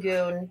and King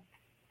Goon,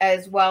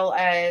 as well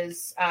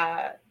as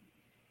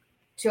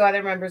 2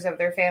 other members of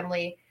their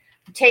family.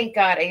 Tank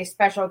got a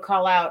special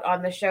call out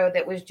on the show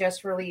that was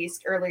just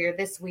released earlier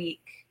this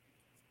week.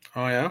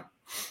 Oh yeah.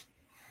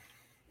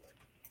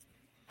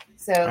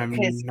 So, I'm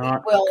because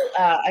not- he will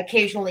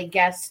occasionally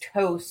guest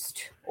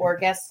host or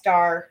guest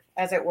star,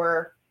 as it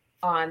were,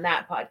 on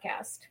that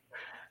podcast.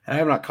 I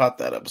have not caught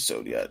that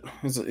episode yet.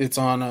 It's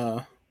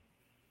on.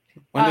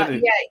 When did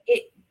it? Yeah,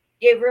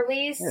 it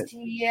released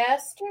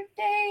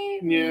yesterday,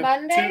 Yeah,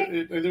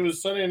 Monday. it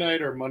was Sunday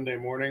night or Monday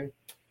morning.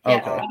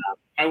 Okay. Yeah.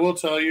 I will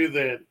tell you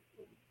that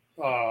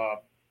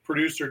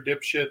producer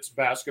Dipshit's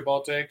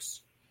basketball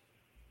takes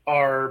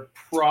are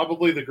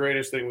probably the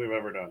greatest thing we've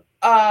ever done.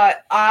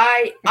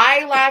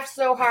 I laughed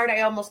so hard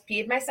I almost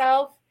peed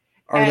myself.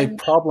 Are they and-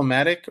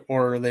 problematic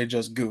or are they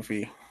just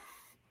goofy?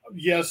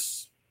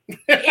 Yes,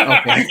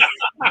 Okay.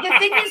 The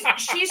thing is,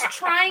 she's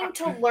trying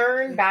to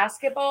learn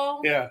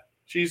basketball. Yeah,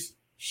 She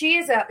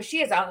is a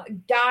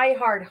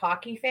diehard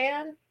hockey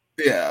fan,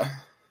 Yeah.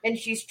 and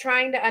she's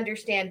trying to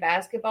understand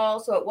basketball.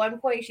 So at one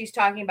point, she's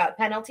talking about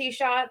penalty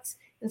shots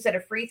instead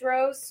of free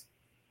throws.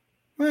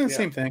 Well, Yeah.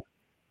 Same thing.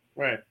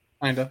 right.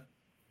 Kinda.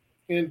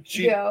 And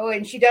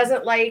And she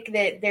doesn't like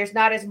that there's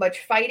not as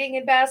much fighting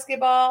in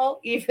basketball,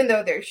 even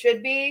though there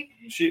should be.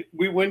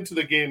 we went to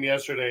the game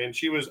yesterday, and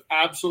she was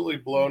absolutely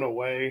blown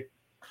away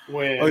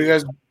when. Oh, you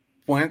guys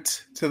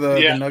went to the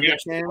we Nuggets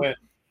actually game? went.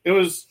 It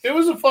was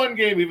a fun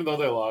game, even though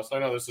they lost. I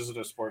know this isn't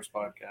a sports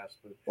podcast,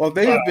 Well,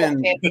 they've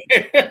been.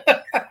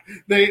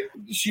 but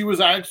she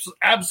was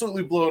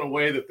absolutely blown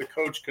away that the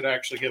coach could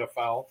actually get a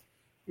foul.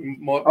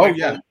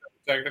 Yeah.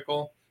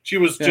 Technical. She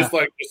was just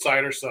like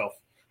beside herself.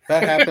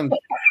 That happened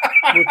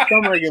with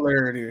some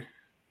regularity.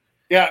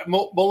 Yeah,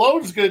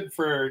 Malone's good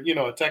for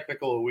a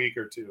technical a week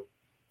or two.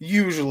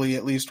 Usually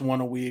at least one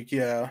a week,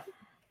 yeah.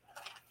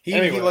 He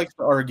Anyway. likes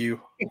to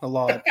argue a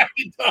lot.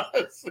 He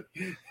does.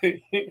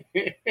 He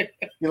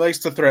likes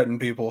to threaten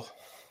people.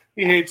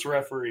 He hates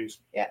referees.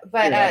 Yeah,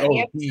 but Yeah.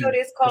 the episode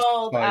is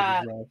called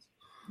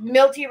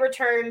Milty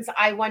Returns,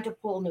 I Want a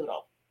Pool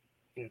Noodle.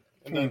 Yeah.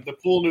 And then the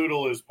pool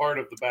noodle is part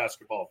of the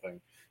basketball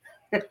thing.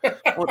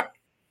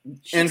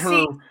 In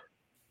her.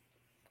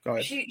 Go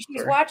ahead. She's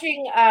Sorry.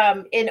 watching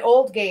an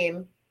old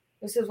game.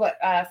 This is what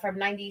from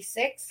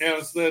 '96. Yeah, it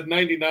was the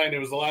 '99. It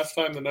was the last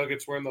time the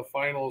Nuggets were in the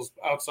finals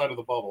outside of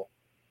the bubble.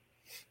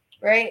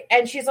 Right?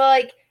 And she's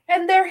like,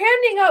 and they're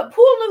handing out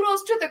pool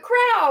noodles to the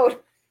crowd.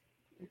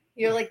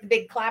 Like the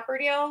big clapper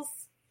deals.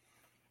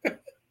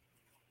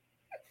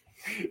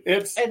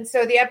 And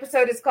so the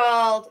episode is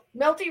called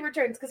Milty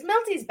Returns because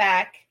Milty's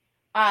back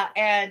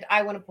and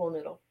I want a pool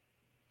noodle.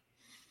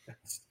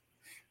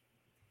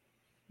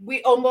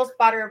 We almost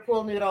bought her a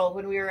pool noodle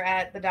when we were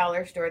at the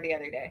dollar store the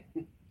other day.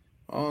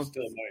 Oh,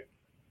 Still might.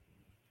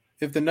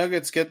 if the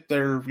Nuggets get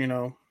their,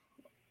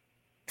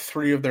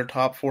 3 of their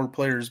top 4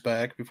 players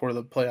back before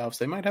the playoffs,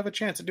 they might have a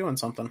chance of doing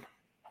something.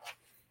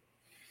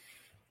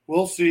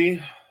 We'll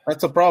see.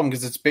 That's a problem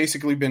because it's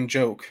basically been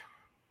joke.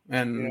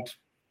 And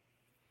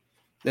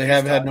they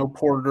have had no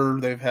Porter.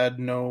 They've had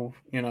no,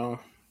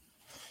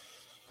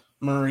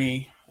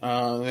 Murray.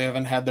 They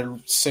haven't had their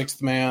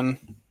 6th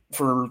man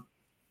for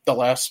the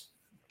last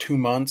 2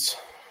 months.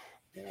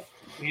 Yeah.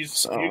 You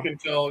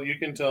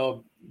can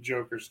tell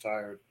Joker's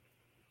tired.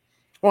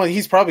 Well,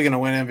 he's probably going to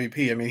win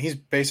MVP. I mean, he's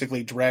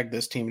basically dragged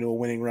this team to a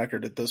winning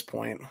record at this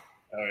point.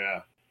 Oh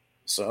yeah.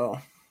 So,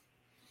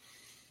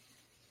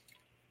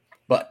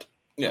 but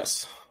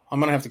yes,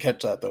 I'm going to have to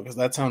catch that though because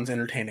that sounds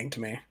entertaining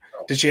to me.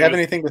 Did she have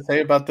anything to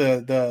say about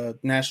the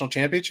national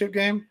championship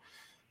game?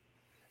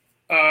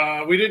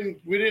 We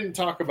didn't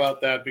talk about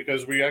that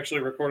because we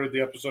actually recorded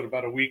the episode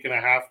about a week and a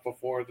half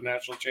before the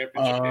national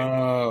championship game.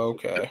 Oh,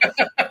 okay.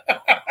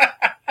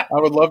 I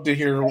would love to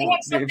hear I have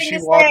if something she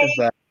to watches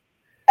say that.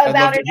 I'd love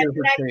about to it hear at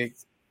the her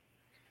next,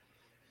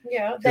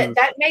 take.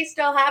 that may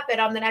still happen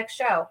on the next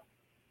show.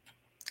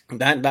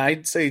 That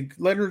I'd say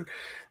let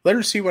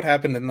her see what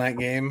happened in that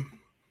game.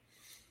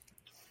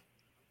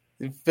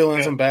 Fill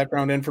in some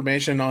background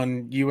information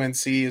on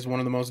UNC is one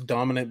of the most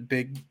dominant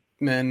big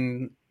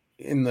men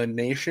in the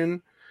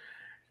nation.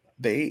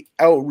 They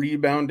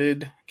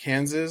out-rebounded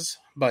Kansas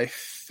by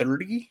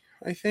 30,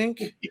 I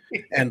think,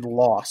 and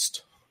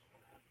lost,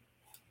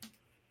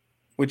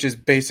 which is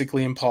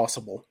basically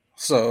impossible.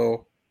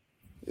 So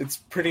it's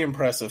pretty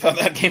impressive how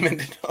that game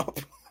ended up.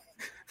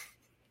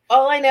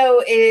 All I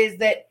know is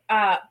that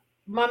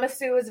Mama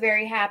Sue is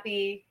very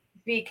happy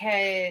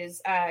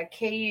because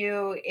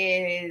KU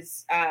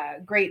is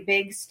Great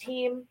Big's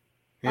team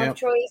of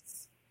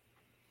choice.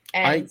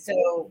 And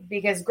so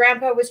because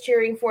Grandpa was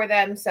cheering for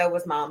them, so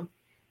was Mom.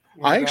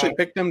 I actually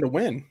picked them to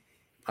win.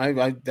 They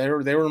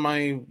were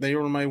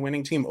my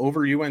winning team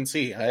over UNC.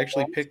 I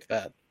actually picked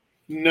that.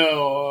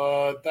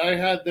 No, I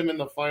had them in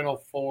the Final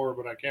Four,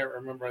 but I can't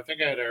remember. I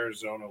think I had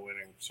Arizona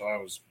winning, so I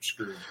was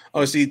screwed.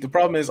 Oh, see, the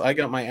problem is I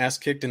got my ass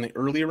kicked in the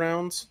early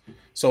rounds,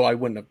 so I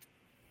wouldn't have.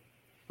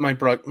 My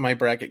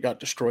bracket got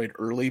destroyed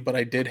early, but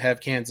I did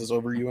have Kansas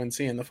over UNC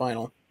in the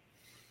final.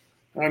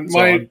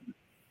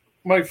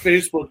 My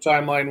Facebook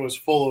timeline was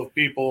full of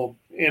people,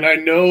 and I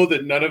know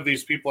that none of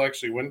these people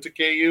actually went to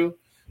KU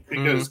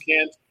because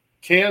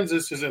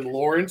Kansas is in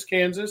Lawrence,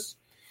 Kansas.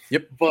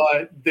 Yep.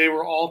 But they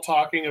were all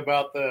talking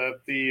about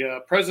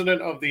the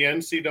president of the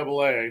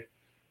NCAA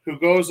who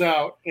goes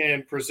out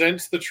and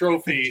presents the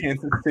trophy.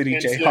 Kansas City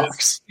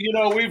Jayhawks. Says,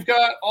 we've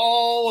got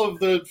all of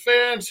the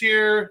fans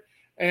here,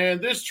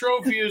 and this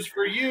trophy is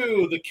for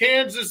you, the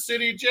Kansas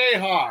City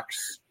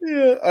Jayhawks.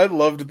 Yeah, I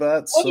loved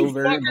that so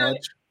very much.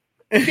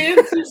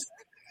 Kansas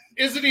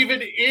isn't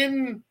even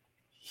in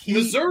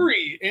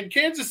Missouri, and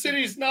Kansas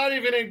City's not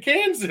even in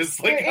Kansas.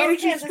 Like, how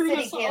did you screw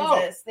this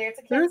up?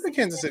 There's a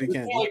Kansas City,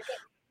 Kansas. Like,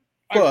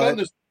 I've done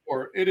this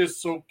before. It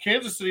is so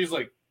Kansas City's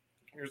like,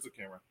 here's the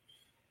camera,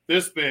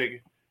 this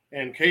big,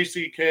 and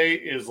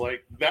KCK is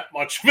like that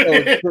much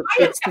big.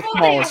 It's the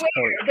smallest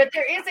part. But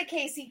there is a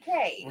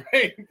KCK.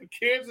 Right, the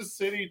Kansas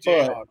City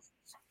Jayhawks.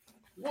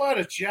 What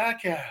a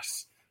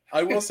jackass!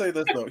 I will say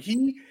this though,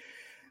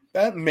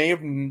 that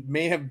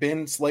may have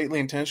been slightly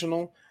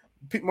intentional.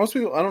 Most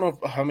people, I don't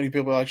know how many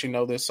people actually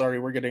know this. Sorry,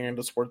 we're getting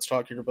into sports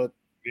talk here, but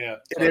Yeah,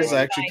 it is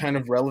actually kind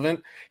of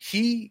relevant.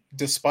 He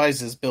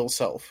despises Bill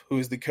Self, who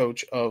is the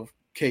coach of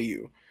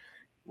KU.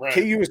 right.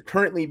 KU is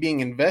currently being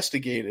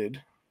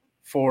investigated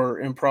for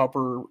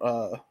improper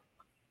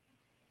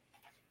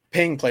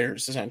paying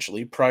players,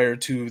 essentially, prior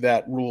to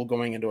that rule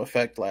going into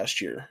effect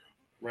last year.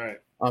 Right.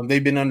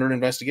 They've been under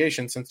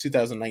investigation since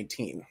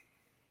 2019.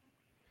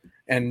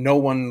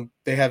 And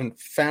they haven't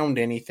found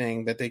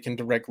anything that they can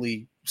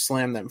directly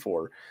slam them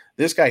for.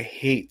 This guy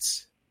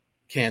hates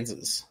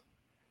Kansas.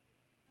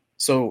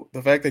 So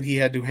the fact that he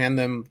had to hand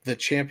them the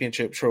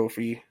championship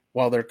trophy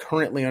while they're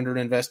currently under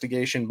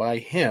investigation by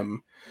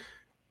him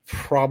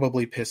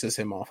probably pisses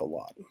him off a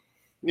lot.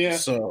 Yeah.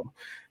 So,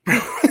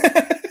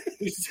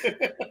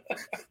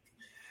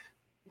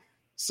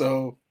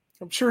 so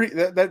I'm sure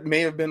that may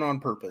have been on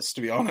purpose,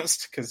 to be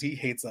honest, because he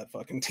hates that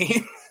fucking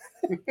team.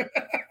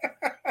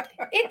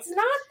 It's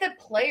not the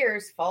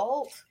players'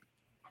 fault.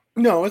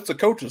 No, it's the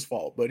coach's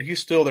fault, but he's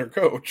still their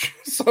coach.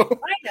 So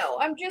I know.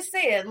 I'm just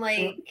saying,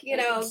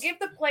 give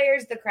the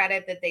players the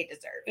credit that they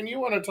deserve. And you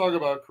want to talk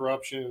about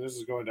corruption, and this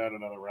is going down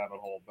another rabbit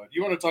hole, but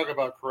you want to talk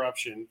about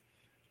corruption.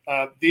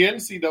 The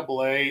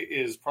NCAA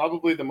is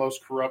probably the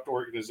most corrupt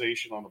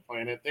organization on the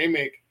planet. They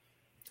make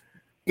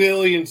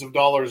billions of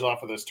dollars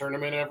off of this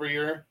tournament every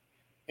year,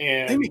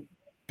 and they make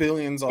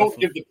billions don't off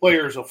give the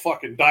players a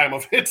fucking dime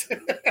of it.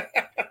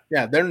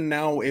 Yeah, they're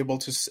now able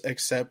to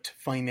accept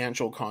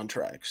financial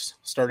contracts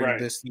starting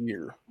this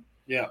year.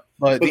 Yeah,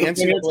 but the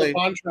financial NCAA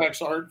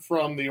contracts aren't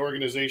from the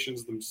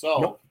organizations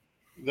themselves. Nope.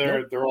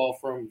 They're all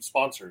from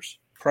sponsors,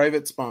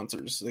 private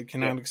sponsors. They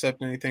cannot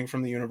accept anything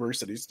from the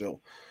university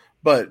still.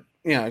 But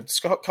yeah,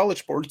 college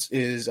sports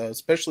is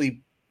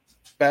especially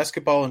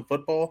basketball and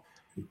football,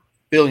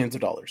 billions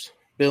of dollars,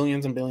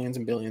 billions and billions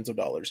and billions of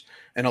dollars,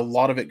 and a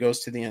lot of it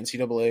goes to the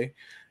NCAA.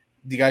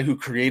 The guy who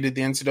created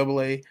the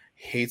NCAA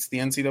hates the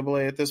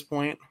NCAA at this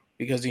point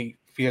because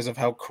of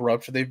how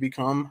corrupt they've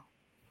become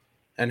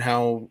and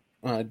how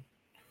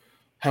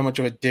much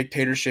of a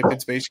dictatorship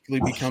it's basically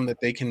become,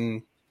 that they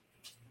can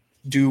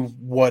do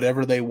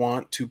whatever they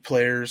want to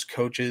players,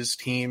 coaches,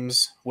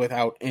 teams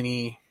without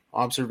any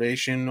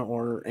observation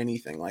or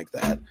anything like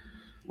that.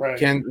 Right.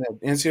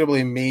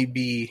 NCAA may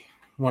be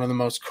one of the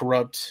most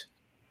corrupt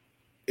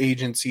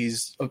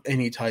agencies of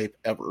any type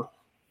ever.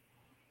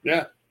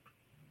 Yeah.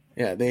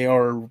 Yeah, they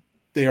are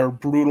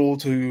brutal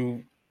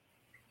to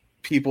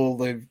people.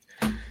 We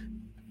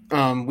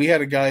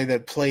had a guy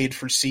that played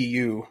for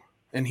CU,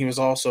 and he was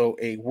also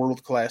a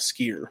world-class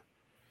skier.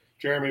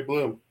 Jeremy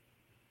Bloom.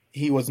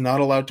 He was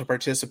not allowed to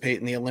participate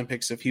in the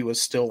Olympics if he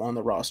was still on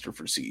the roster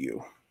for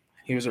CU.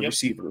 He was a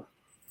receiver.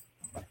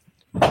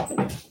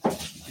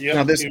 Yep.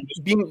 Now,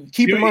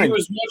 keep in mind, he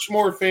was much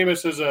more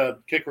famous as a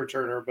kick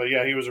returner, but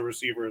yeah, he was a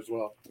receiver as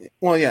well.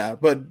 Well, yeah,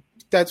 but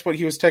that's what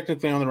he was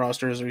technically on the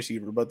roster as a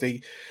receiver. But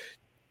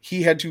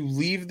he had to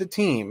leave the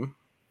team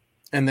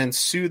and then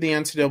sue the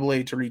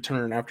NCAA to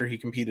return after he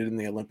competed in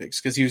the Olympics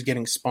because he was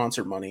getting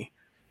sponsor money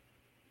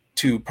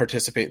to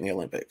participate in the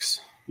Olympics.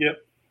 Yep.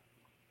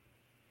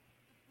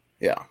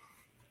 Yeah.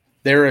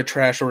 They're a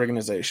trash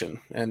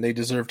organization, and they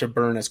deserve to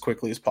burn as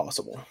quickly as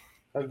possible.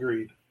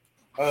 Agreed.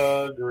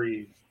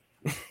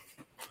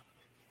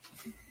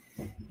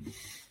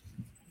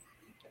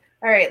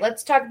 All right,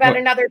 let's talk about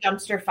another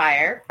dumpster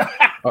fire.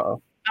 Uh-oh.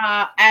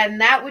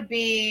 And that would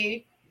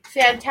be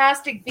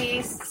Fantastic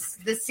Beasts: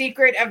 The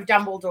Secret of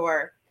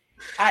Dumbledore.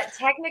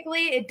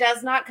 Technically, it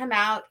does not come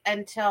out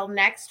until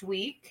next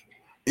week.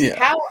 Yeah.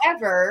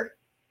 However,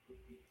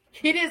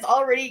 it is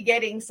already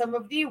getting some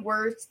of the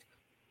worst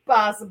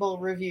possible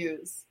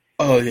reviews.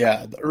 Oh,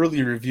 yeah. The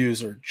early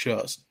reviews are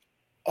just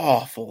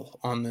awful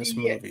on this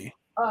movie.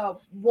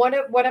 One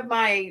of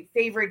my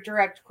favorite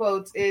direct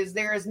quotes is,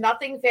 "There is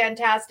nothing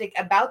fantastic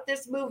about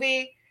this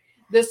movie.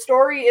 The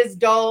story is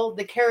dull,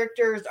 the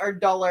characters are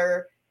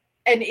duller,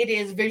 and it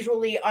is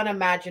visually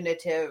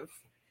unimaginative.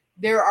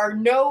 There are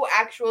no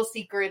actual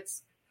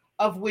secrets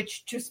of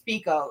which to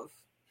speak of."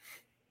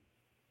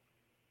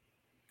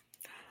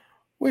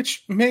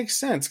 Which makes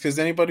sense, because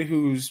anybody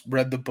who's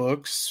read the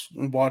books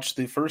and watched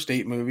the first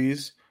 8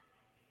 movies,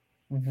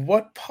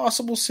 what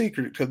possible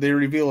secret could they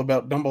reveal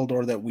about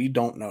Dumbledore that we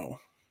don't know?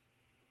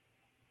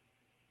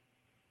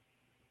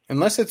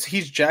 Unless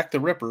he's Jack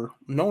the Ripper,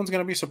 no one's going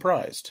to be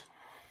surprised.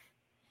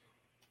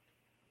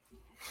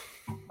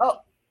 Oh.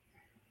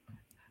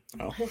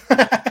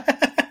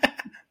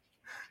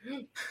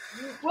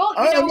 Well,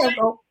 you know what?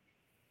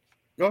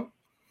 Go.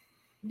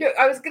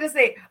 I was going to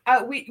say,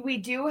 we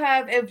do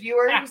have a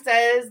viewer who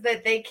says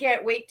that they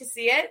can't wait to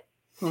see it.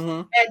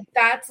 Mm-hmm. And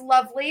that's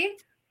lovely.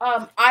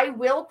 I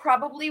will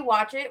probably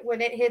watch it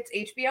when it hits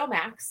HBO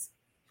Max.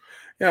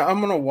 Yeah, I'm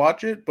going to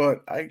watch it,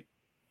 but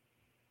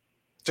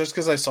just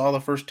because I saw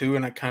the first 2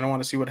 and I kind of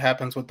want to see what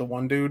happens with the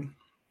one dude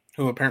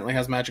who apparently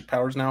has magic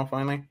powers now,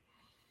 finally.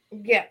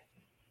 Yeah.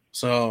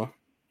 So,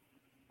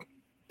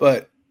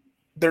 but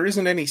there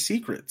isn't any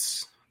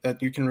secrets.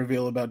 that you can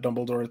reveal about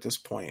Dumbledore at this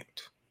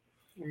point.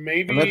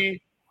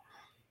 Maybe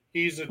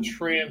he's a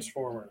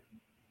transformer.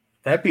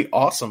 That'd be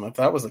awesome if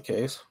that was the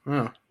case.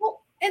 Yeah.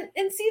 Well, and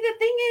see, the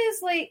thing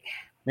is, like,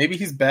 Maybe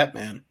he's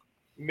Batman.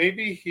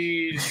 Maybe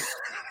he's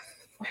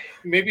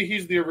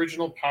the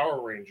original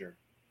Power Ranger.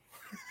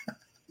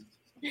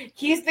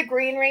 he's the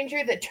Green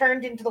Ranger that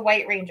turned into the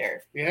White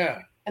Ranger.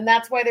 Yeah. And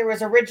that's why there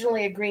was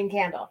originally a green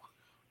candle.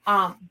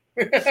 That's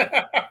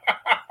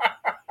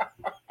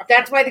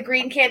why the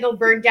green candle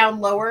burned down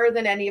lower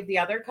than any of the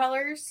other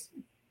colors.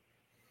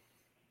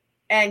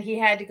 And he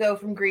had to go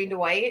from green to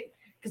white.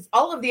 Because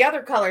all of the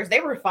other colors, they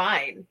were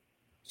fine.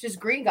 It's just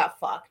green got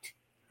fucked.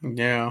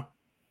 Yeah.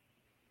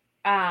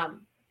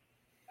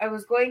 I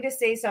was going to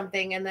say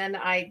something, and then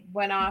I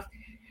went off.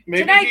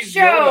 Maybe Tonight he's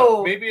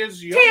show! Yoda. Maybe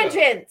it's Yoda.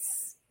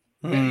 Tangents!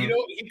 You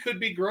know, he could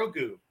be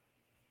Grogu.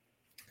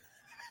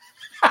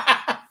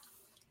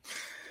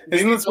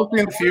 Isn't this supposed to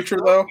be in the future,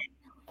 though?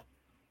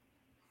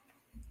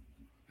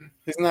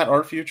 Isn't that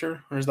our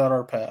future, or is that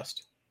our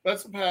past?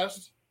 That's the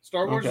past.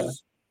 Star Wars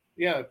is,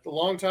 a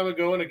long time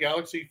ago in a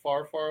galaxy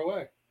far, far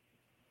away.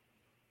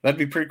 That'd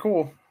be pretty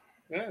cool.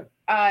 Yeah.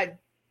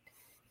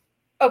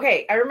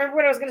 Okay, I remember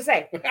what I was going to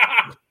say.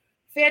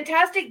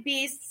 Fantastic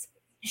Beasts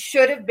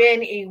should have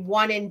been a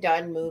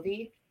one-and-done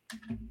movie.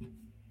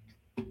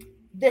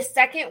 The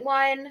second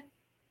one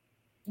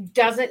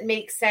doesn't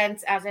make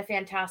sense as a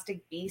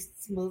Fantastic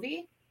Beasts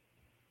movie.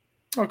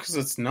 Oh, because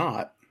it's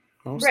not.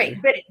 Mostly.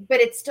 Right, but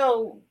it's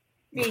still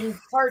being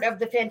part of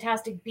the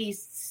Fantastic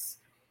Beasts,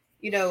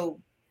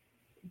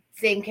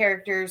 same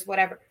characters,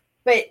 whatever.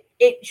 But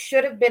it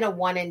should have been a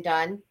one and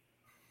done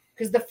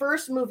because the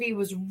first movie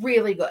was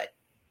really good.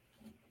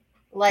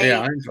 Like,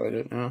 yeah, I enjoyed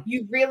it. Yeah.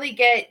 You really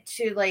get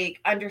to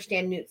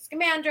understand Newt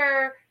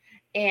Scamander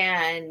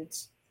and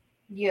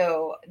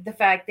the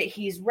fact that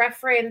he's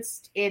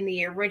referenced in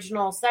the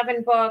original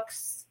 7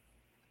 books,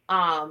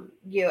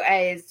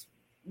 as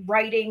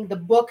writing the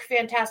book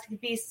Fantastic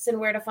Beasts and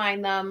Where to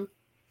Find Them.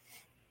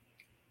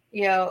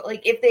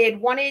 If they had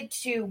wanted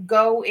to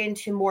go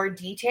into more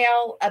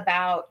detail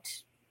about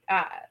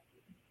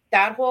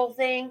that whole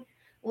thing,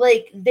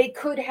 they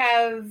could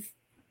have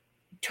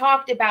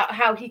talked about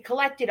how he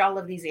collected all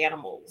of these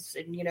animals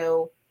and,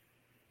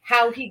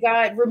 how he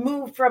got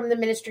removed from the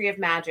Ministry of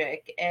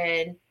Magic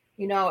and,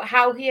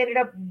 how he ended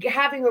up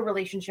having a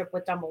relationship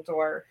with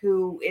Dumbledore,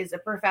 who is a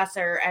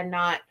professor and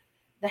not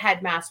the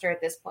headmaster at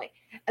this point.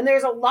 And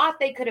there's a lot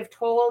they could have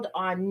told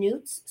on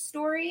Newt's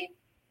story.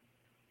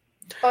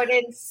 But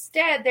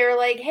instead, they're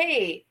like,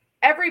 hey,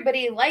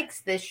 everybody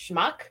likes this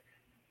schmuck.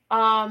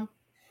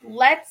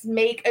 Let's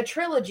make a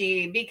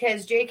trilogy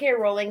because J.K.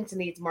 Rowling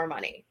needs more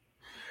money.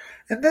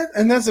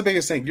 And that's the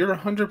biggest thing. You're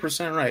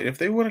 100% right. If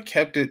they would have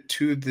kept it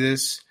to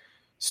this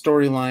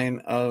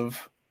storyline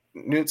of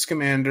Newt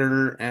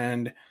Scamander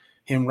and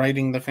him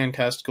writing the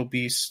Fantastical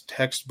Beasts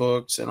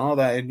textbooks and all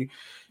that, and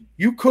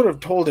you could have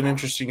told an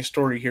interesting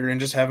story here and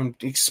just have him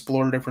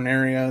explore different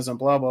areas and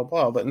blah, blah,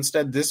 blah. But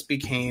instead, this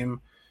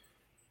became...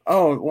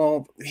 Oh,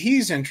 well,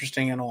 he's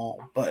interesting and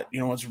all, but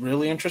what's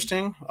really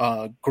interesting?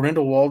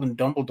 Grindelwald and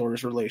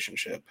Dumbledore's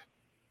relationship.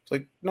 It's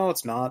like, no,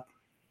 it's not.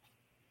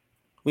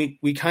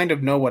 We kind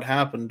of know what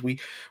happened. We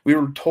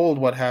were told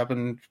what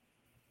happened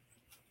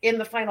in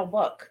the final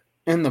book.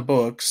 In the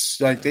books,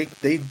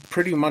 they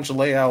pretty much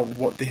lay out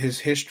his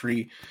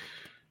history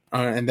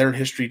and their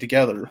history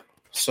together.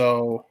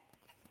 So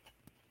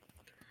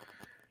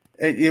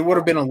it would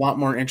have been a lot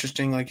more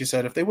interesting, like you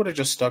said, if they would have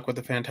just stuck with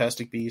the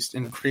Fantastic Beast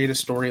and create a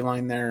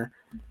storyline there.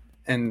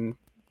 And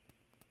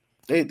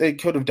they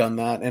could have done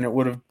that, and it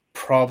would have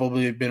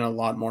probably been a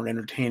lot more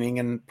entertaining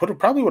and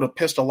probably would have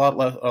pissed a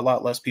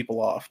lot less people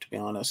off, to be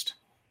honest.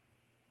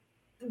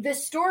 The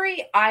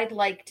story I'd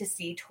like to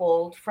see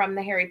told from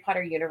the Harry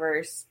Potter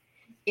universe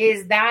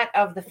is that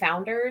of the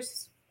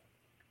founders.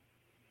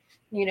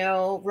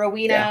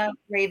 Rowena,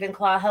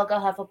 Ravenclaw, Helga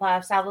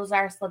Hufflepuff,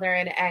 Salazar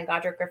Slytherin, and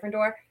Godric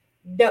Gryffindor.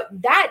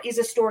 That is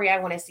a story I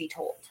want to see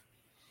told.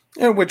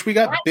 Yeah, which we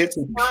got that bits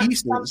and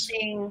pieces.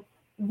 Something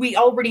we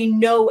already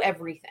know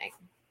everything.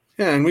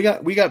 Yeah, and we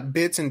got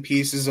bits and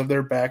pieces of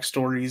their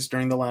backstories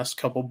during the last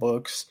couple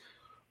books.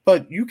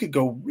 But you could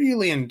go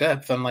really in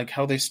depth on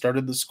how they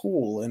started the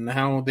school and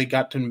how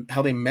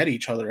they met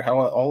each other, how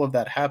all of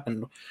that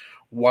happened,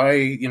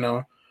 why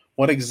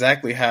what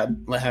exactly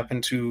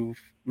happened to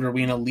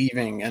Rowena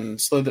leaving and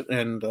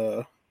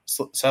Salazar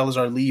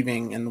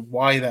leaving and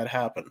why that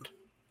happened.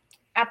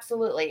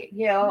 Absolutely.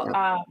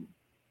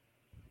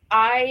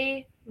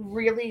 I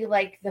really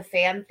like the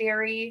fan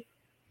theory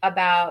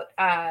about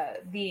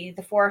the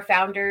 4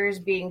 founders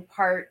being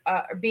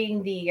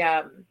being the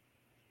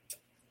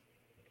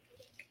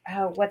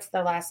what's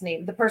the last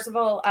name? The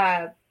Percival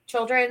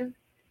children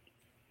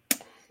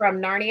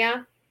from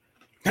Narnia.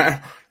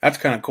 That's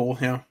kind of cool,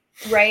 yeah.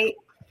 Right?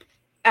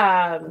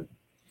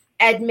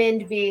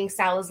 Edmund being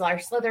Salazar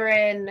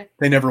Slytherin.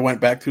 They never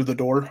went back through the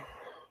door.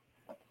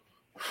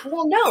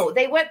 Well, no,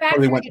 they went back.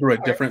 Or they went through a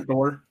different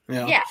door.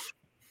 Yeah. Yeah.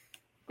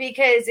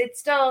 Because it's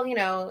still,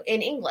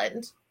 in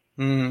England.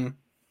 Mm.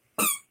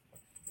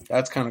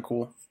 That's kind of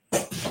cool.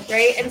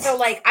 right? And so,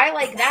 like, I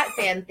like that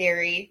fan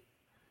theory.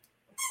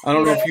 I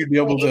don't know if you'd be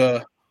able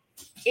to.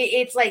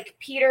 It's like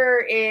Peter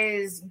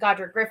is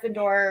Godric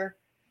Gryffindor,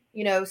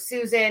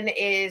 Susan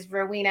is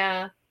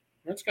Rowena.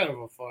 That's kind of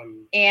a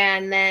fun.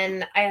 And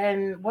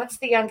then, what's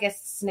the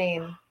youngest's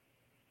name?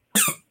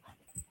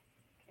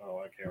 Oh,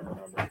 I can't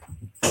remember.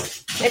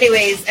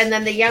 Anyways, and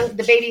then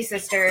the baby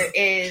sister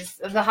is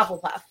the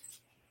Hufflepuff.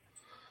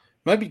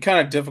 Might be kind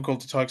of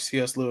difficult to talk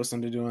C.S. Lewis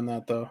into doing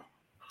that, though.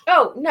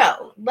 Oh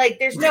no! Like,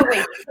 there's no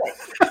way.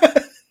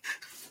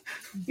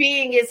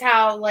 Being is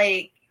how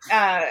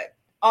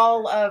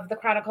all of the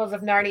Chronicles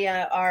of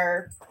Narnia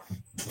are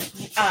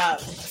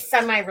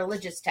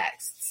semi-religious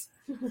texts.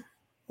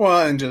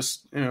 Well, and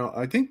just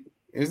I think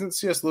isn't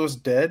C.S. Lewis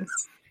dead?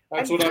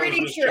 That's I'm what pretty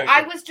I was sure. checking.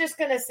 I was just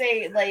gonna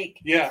say, like,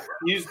 Yeah,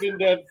 he's been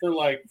dead for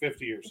like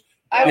 50 years.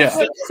 I was,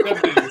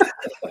 70 years.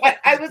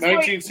 I was going,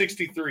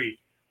 1963.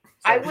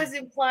 I was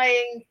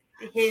implying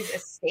his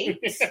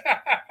estate,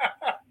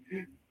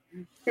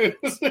 the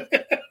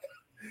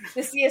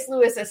C.S.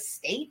 Lewis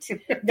estate,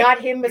 not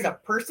him as a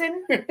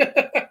person.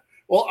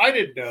 Well, I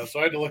didn't know, so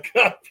I had to look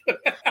it up.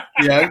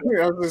 Yeah,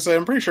 I was gonna say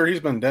I'm pretty sure he's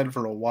been dead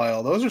for a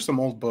while. Those are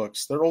some old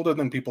books. They're older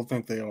than people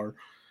think they are.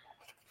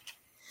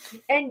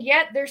 And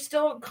yet they're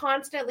still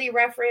constantly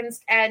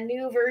referenced, and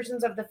new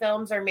versions of the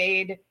films are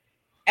made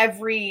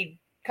every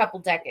couple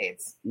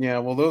decades. Yeah,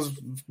 well, those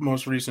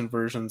most recent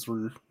versions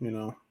were,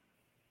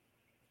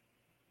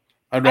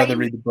 I'd rather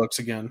read the books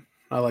again.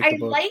 I like the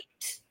book.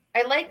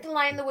 I liked The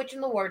Lion, the Witch,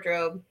 and the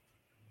Wardrobe.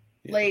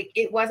 Yeah. Like,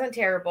 it wasn't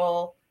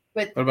terrible,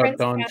 but What about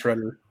Dawn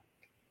Treader?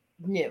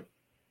 No.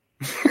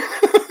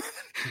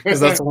 Because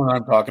that's the one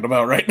I'm talking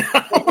about right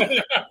now.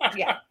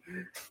 Yeah.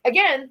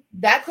 Again,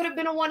 that could have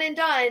been a one and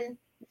done.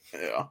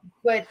 Yeah.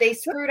 But they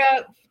screwed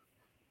up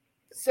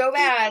so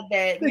bad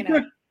that,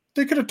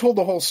 They could have told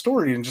the whole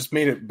story and just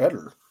made it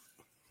better.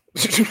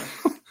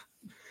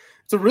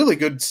 It's a really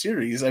good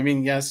series. I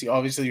mean, yes,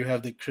 obviously you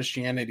have the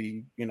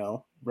Christianity,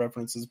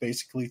 references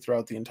basically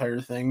throughout the entire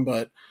thing,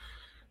 but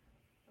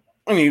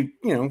I mean,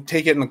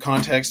 take it in the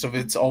context of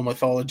it's all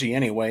mythology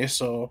anyway,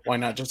 so why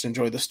not just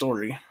enjoy the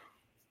story?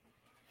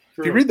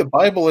 True. If you read the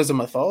Bible as a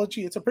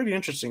mythology, it's a pretty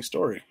interesting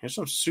story. There's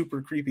some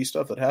super creepy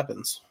stuff that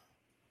happens.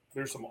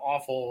 There's some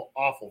awful,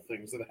 awful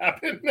things that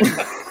happen.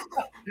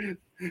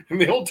 In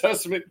the Old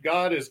Testament,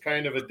 God is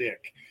kind of a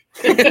dick.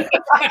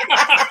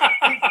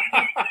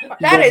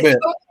 That is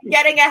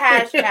getting a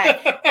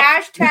hashtag.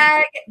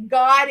 Hashtag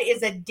God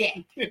is a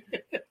dick.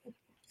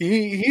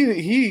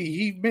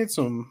 He made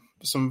some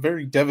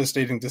very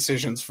devastating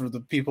decisions for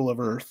the people of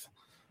Earth.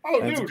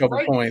 Oh, That's dude, a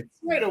couple points.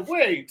 right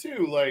away,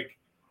 too. Like,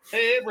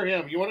 hey,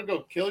 Abraham, you want to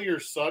go kill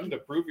your son to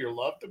prove your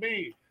love to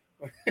me?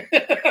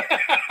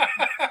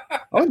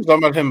 I was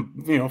talking about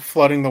him,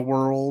 flooding the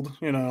world,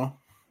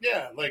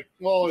 Yeah, like,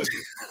 well,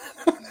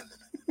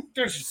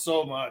 there's just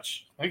so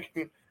much.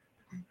 Like,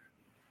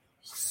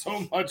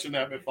 so much in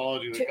that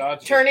mythology that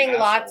God's turning just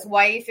an Lot's asshole.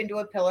 wife into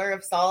a pillar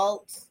of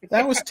salt.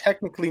 That was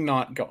technically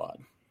not God.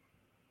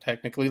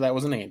 Technically, that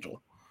was an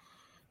angel.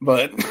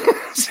 But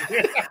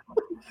it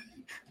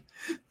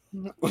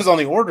was on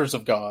the orders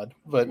of God,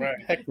 but Right.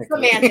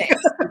 technically.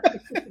 Semantics.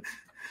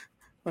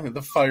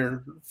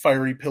 The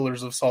fiery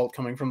pillars of salt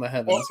coming from the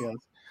heavens, yes.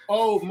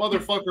 Oh,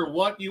 motherfucker,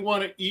 what? You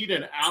want to eat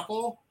an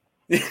apple?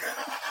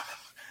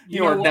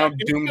 You are now what?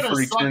 It's doomed gonna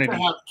for suck eternity.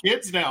 to have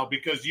kids now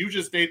because you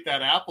just ate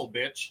that apple,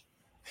 bitch.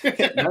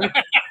 That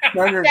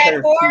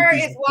or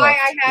is why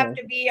I have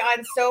to be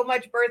on so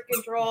much birth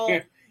control,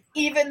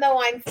 even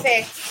though I'm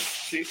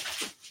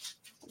fixed.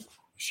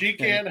 She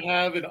can't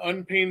have an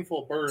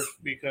unpainful birth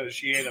because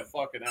she ate a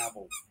fucking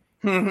apple.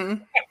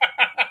 Mm-hmm.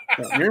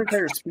 Your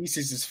entire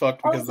species is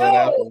fucked because of Although,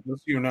 that apple,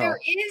 just so you know. There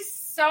is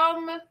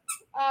some,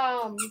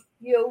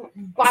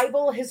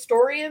 Bible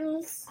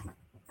historians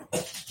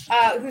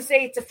who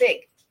say it's a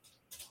fig.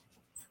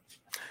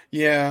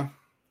 Yeah,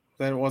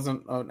 that it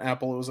wasn't an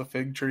apple; it was a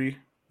fig tree,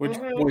 which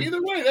would,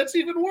 Either way, that's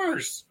even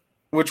worse.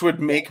 which would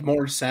make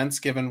more sense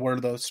given where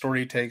the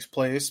story takes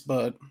place.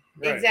 But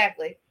Right.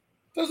 Exactly.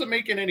 Doesn't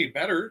make it any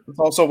better. it's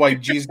also why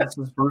Jesus'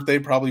 birthday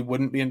probably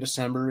wouldn't be in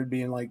December; it'd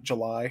be in like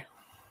July.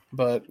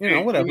 But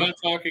whatever. We're not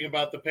talking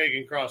about the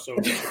pagan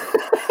crossover.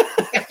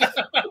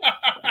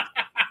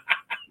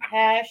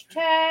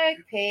 Hashtag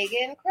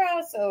pagan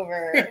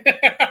crossover.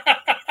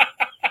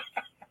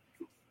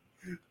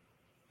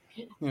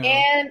 Yeah.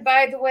 And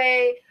by the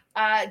way,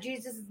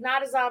 Jesus is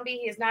not a zombie.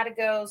 He is not a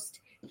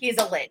ghost. He's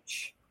a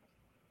lich.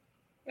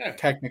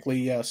 Technically,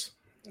 yes.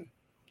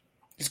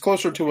 He's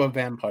closer to a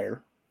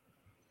vampire.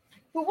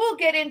 But we'll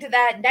get into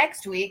that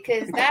next week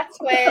because that's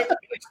when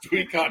Next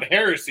week on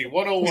Heresy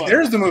 101.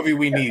 There's the movie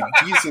we need.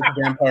 Jesus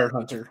Vampire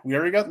Hunter. We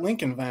already got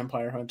Lincoln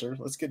Vampire Hunter.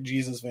 Let's get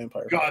Jesus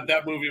Vampire Hunter. God,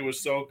 that movie was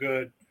so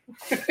good.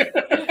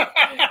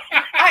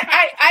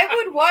 I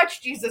would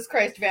watch Jesus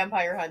Christ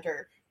Vampire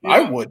Hunter. I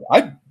would.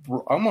 I'm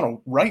gonna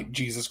write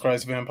Jesus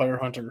Christ Vampire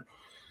Hunter.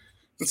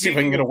 Let's see if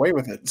I can get away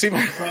with it. See if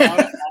I...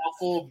 God,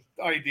 awful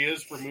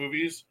ideas for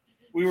movies.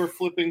 We were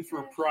flipping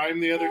through Prime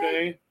the other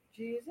day,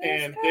 Jesus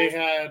and Christ, they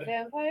had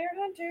Vampire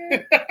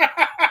Hunter.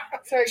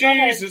 Sorry, go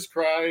ahead. Jesus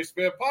Christ,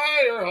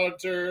 Vampire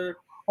Hunter.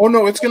 Oh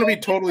no, it's going to be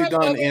totally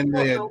done in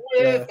the.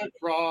 With the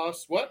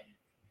cross. What?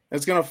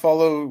 It's going to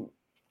follow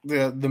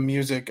the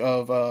music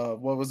of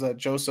what was that?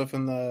 Joseph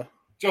and the.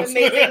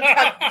 Amazing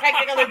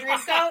Technicolor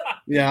Dreamcoat.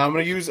 Yeah, I'm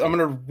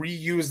gonna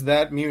reuse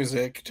that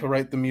music to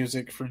write the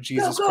music for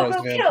Jesus Christ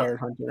Vampire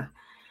Hunter.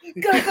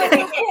 Go.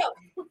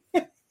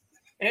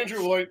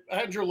 Andrew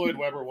Lloyd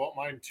Webber won't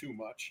mind too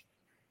much.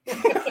 You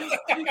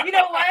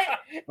know what?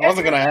 I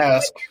wasn't gonna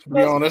ask, to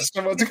be honest.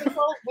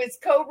 Was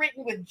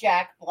co-written with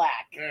Jack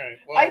Black. Right,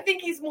 well, I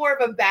think he's more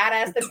of a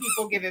badass than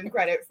people give him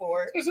credit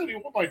for. He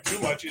won't mind too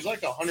much. He's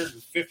like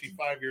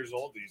 155 years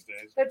old these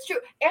days. That's true,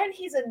 and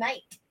he's a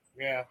knight.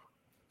 Yeah,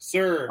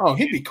 sir. Oh,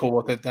 he'd be cool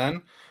with it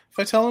then. If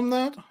I tell him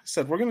that, I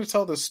said we're gonna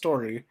tell this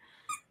story.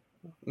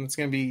 And it's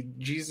going to be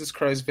Jesus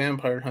Christ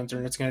Vampire Hunter,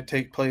 and it's going to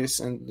take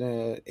place in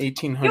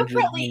 1800s. He'll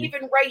probably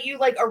even write you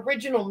like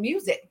original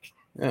music.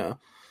 Yeah. And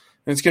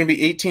it's going to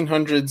be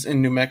 1800s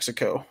in New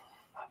Mexico.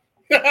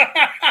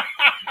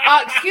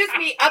 Excuse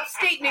me,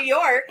 upstate New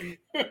York.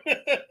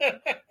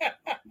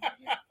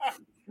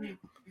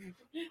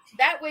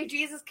 That way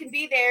Jesus can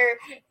be there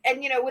and,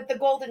 with the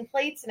golden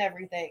plates and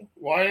everything.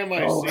 Why am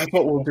I Oh, that's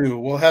what we'll do.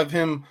 We'll have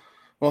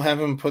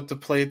him put the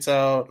plates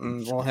out,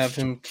 and we'll have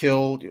him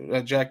kill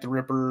Jack the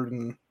Ripper.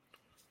 And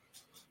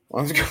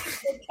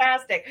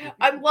fantastic!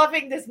 I'm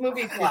loving this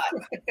movie plot.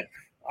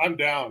 I'm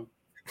down.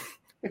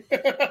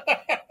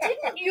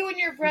 Didn't you and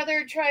your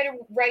brother try to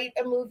write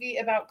a movie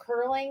about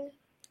curling?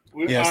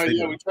 We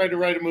tried to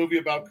write a movie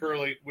about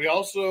curling. We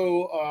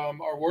also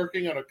are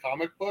working on a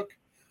comic book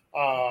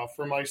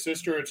for my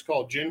sister. It's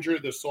called Ginger,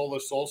 the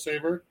Soulless Soul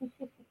Saver,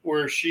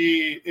 where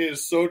she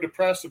is so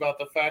depressed about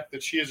the fact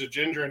that she is a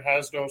ginger and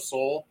has no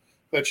soul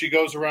that she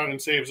goes around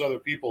and saves other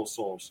people's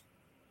souls.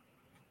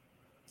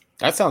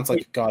 That sounds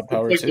like God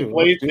power like too. The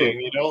Blade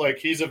thing, like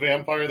he's a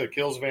vampire that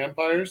kills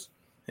vampires.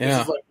 Yeah.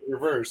 This is like the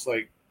reverse,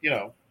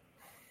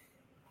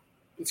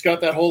 it's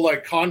got that whole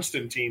like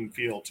Constantine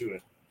feel to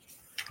it.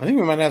 I think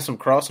we might have some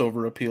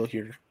crossover appeal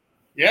here.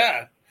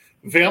 Yeah.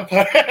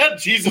 Vampire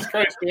Jesus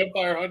Christ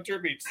Vampire Hunter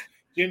meets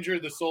Ginger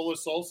the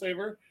Soulless Soul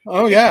Saver.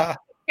 Oh yeah.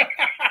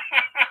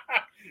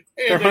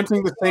 They're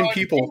hunting the same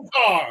people.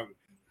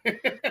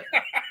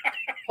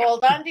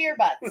 Hold on to your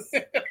butts.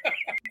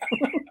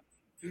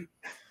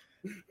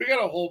 We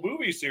got a whole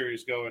movie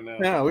series going now.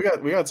 Yeah,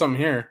 we got something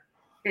here.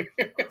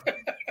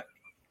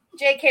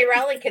 J.K.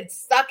 Rowling could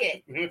suck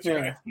it. That's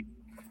Yeah.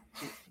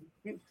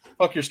 right.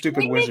 Fuck your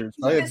stupid wizards.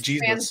 I have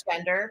Jesus.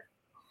 Transgender.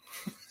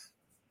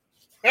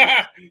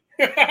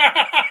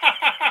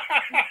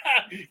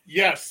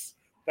 Yes,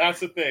 that's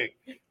the thing.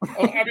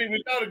 I mean,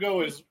 we gotta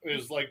go as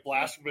like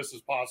blasphemous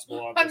as possible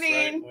on this.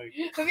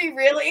 Right?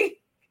 Really?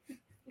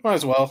 Might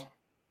as well.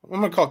 I'm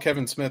gonna call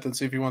Kevin Smith and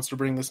see if he wants to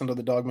bring this into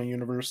the Dogma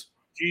universe.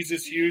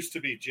 Jesus used to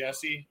be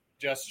Jesse,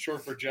 just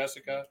short for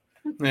Jessica.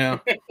 Yeah.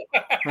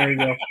 There you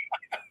go.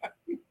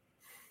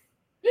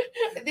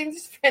 I think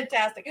this is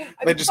fantastic.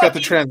 They just got the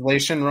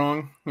translation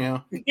wrong.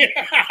 Yeah.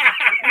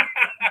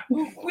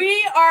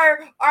 We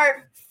are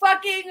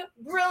fucking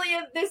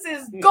brilliant. This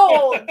is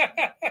gold.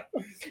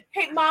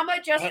 Hey, Mama,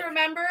 just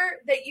remember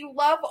that you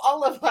love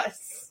all of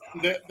us.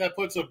 That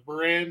puts a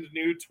brand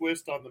new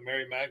twist on the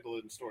Mary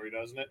Magdalene story,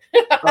 doesn't it?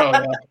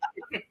 Oh,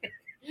 yeah.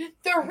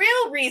 The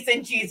real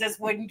reason Jesus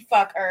wouldn't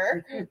fuck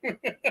her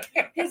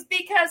is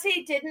because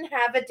he didn't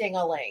have a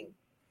ding-a-ling.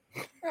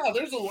 Yeah,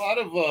 there's a lot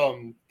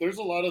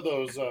of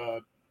those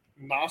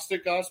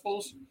Gnostic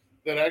Gospels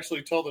that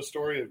actually tell the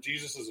story of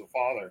Jesus as a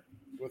father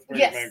with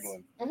Mary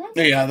Magdalene. Mm-hmm.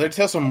 Yeah, they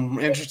tell some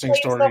interesting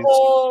stories. The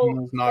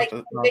whole Da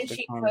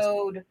Vinci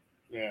Code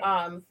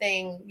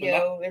thing,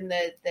 in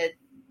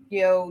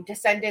the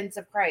descendants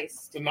of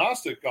Christ. The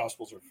Gnostic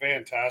Gospels are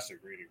fantastic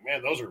reading.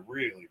 Man, those are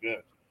really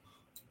good.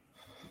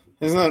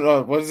 Isn't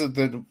that what is it,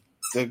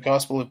 the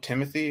Gospel of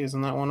Timothy?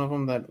 Isn't that one of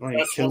them that when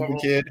he killed the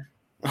kid?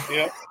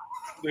 Yep.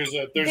 They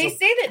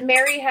say that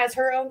Mary has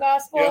her own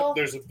gospel.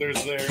 Yeah, there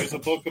is a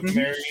book of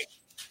Mary.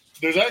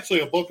 There's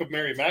actually a book of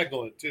Mary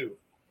Magdalene too.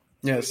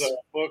 Yes. There's a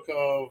book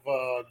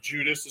of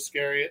Judas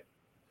Iscariot.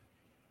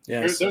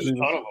 Yes. There's a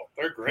ton of them.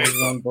 They're great.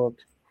 There's one book.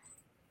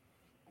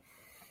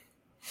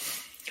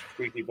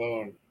 Squeaky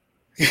Bone.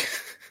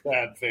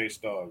 Bad face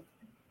dog.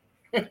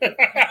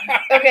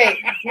 Okay,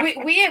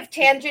 we have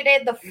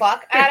tangented the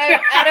fuck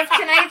out of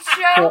tonight's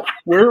show.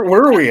 Where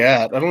are we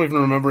at? I don't even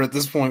remember at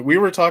this point. We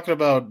were talking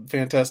about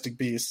Fantastic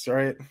Beasts,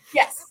 right?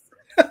 Yes.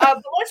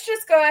 But let's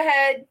just go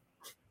ahead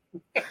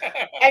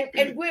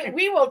and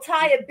we will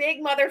tie a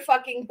big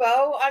motherfucking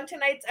bow on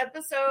tonight's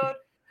episode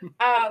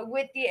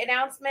with the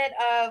announcement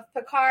of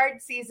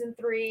Picard Season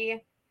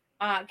 3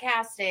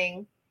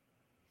 casting.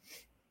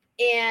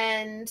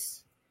 And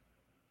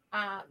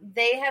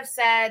they have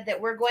said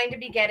that we're going to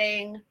be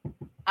getting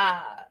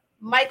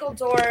Michael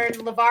Dorn,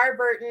 LeVar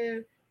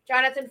Burton,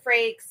 Jonathan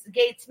Frakes,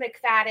 Gates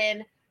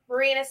McFadden,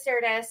 Marina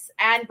Sirtis,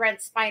 and Brent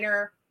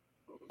Spiner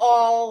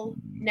all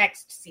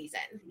next season.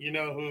 You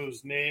know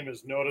whose name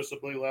is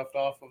noticeably left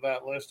off of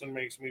that list and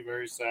makes me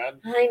very sad?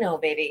 I know,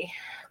 baby.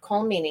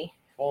 Cole Meany.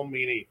 Cole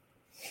Meany.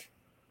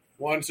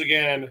 Once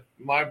again,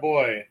 my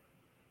boy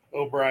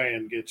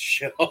O'Brien gets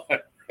shit on.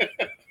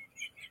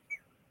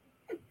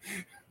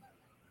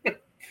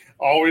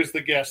 Always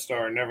the guest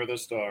star, never the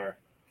star.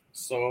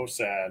 So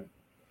sad.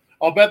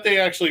 I'll bet they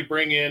actually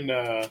bring in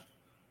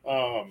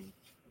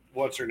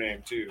what's her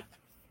name too?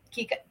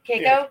 Keiko?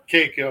 Yeah,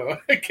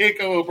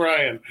 Keiko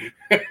O'Brien.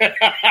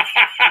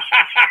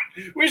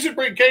 We should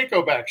bring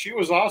Keiko back. She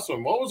was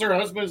awesome. What was her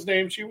husband's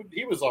name?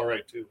 He was all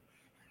right too.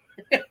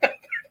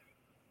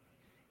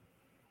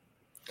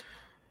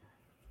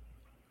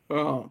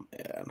 Oh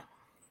man,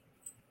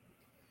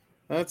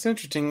 that's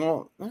interesting.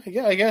 Well,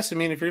 yeah, I guess. I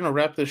mean, if you're gonna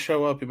wrap this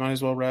show up, you might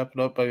as well wrap it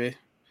up by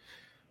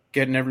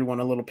getting everyone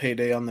a little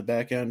payday on the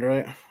back end,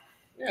 right?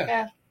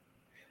 Yeah.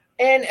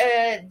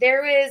 And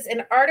there is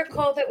an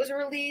article that was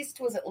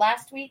released. Was it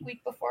last week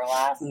before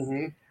last?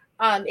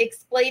 Mm-hmm.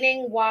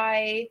 Explaining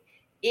why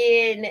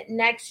in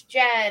Next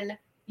Gen,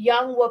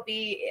 young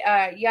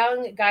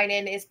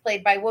Guinan is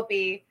played by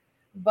Whoopi,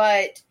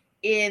 but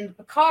in the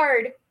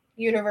Picard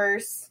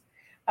universe,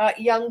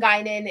 young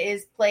Guinan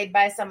is played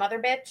by some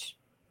other bitch.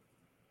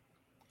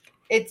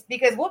 It's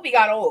because Whoopi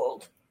got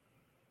old,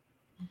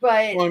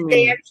 but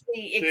they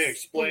actually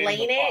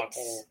explain it.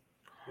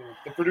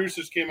 The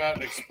producers came out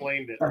and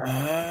explained it.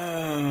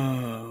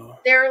 Oh.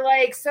 They're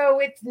like, so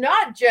it's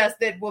not just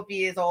that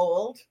Whoopi is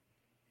old.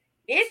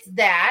 It's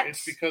that.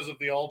 It's because of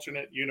the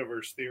alternate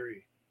universe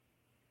theory.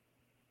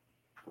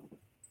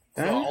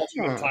 The Oh.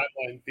 alternate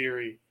timeline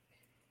theory.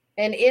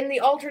 And in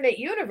the alternate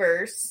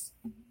universe,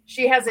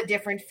 she has a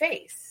different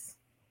face.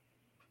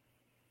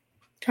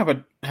 Yeah,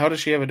 but how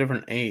does she have a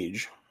different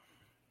age?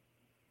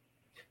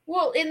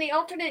 Well, in the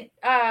alternate,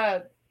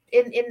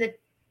 in the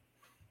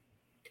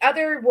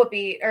other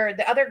Whoopi, or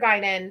the other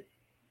Guinan,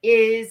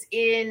 is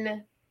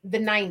in the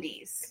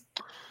 90s.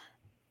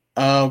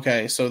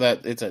 Okay, so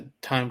that it's a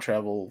time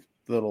travel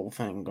little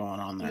thing going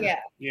on there. Yeah.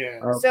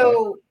 Yeah. Okay.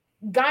 So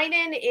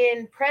Guinan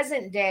in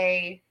present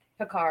day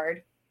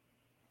Picard,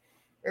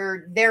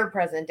 or their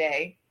present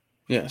day,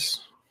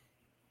 Yes.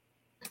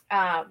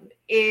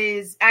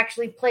 is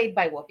actually played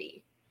by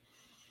Whoopi.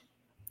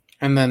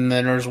 And then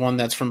there's one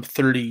that's from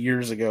 30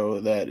 years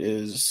ago that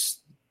is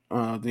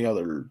the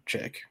other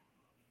chick.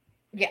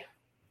 Yeah.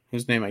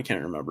 Whose name I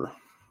can't remember.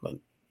 But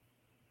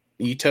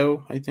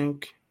Ito, I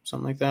think.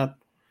 Something like that.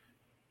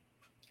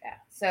 Yeah.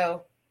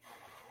 So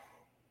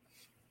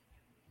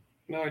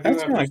No, I do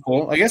That's have kind of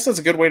cool. I guess that's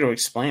a good way to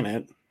explain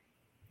it.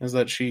 Is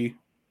that she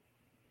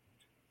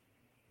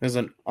is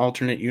an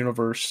alternate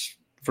universe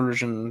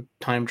version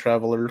time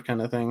traveler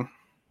kind of thing.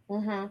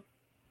 mm-hmm.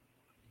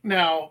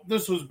 Now,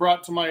 this was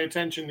brought to my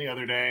attention the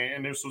other day,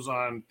 and this was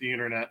on the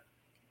internet.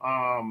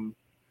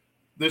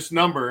 This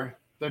number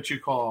that you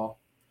call,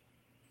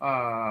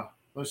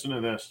 listen to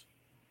this.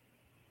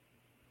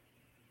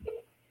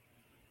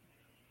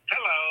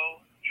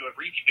 Hello, you have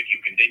reached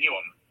Video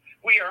Continuum.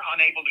 We are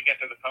unable to get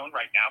to the phone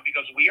right now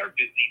because we are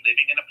busy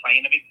living in a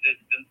plane of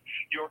existence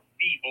your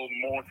feeble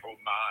mortal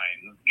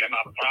minds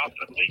cannot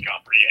possibly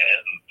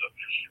comprehend.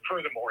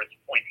 Furthermore, it's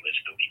pointless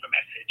to leave a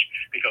message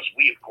because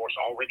we, of course,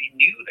 already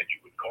knew that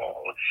you would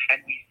call, and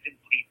we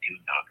simply do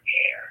not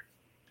care.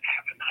 Okay.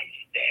 Have a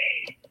nice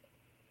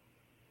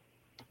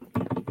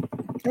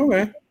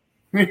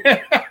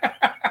day.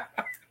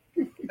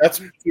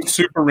 That's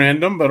super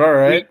random, but all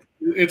right.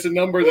 It's a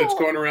number that's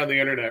going around the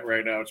internet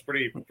right now. It's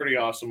pretty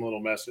awesome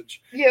little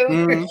message.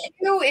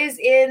 Q is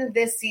in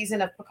this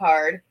season of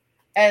Picard,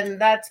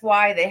 and that's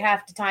why they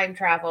have to time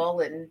travel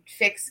and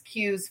fix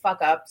Q's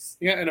fuck ups.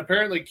 Yeah, and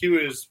apparently Q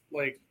is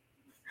like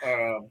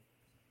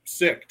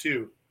sick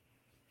too.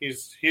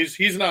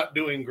 He's not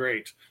doing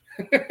great.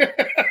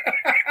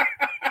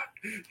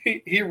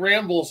 he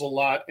rambles a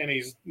lot, and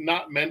he's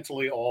not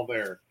mentally all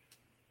there.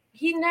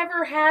 He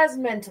never has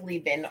mentally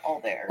been all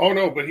there. Oh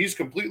no, but he's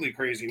completely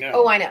crazy now.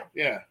 Oh, I know.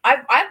 Yeah.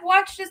 I've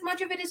watched as much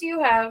of it as you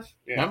have.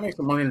 Yeah. That makes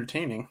it more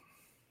entertaining.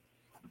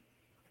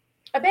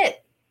 A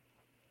bit.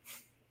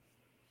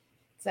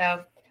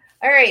 So,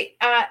 all right.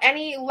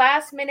 Any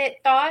last minute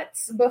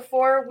thoughts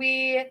before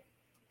we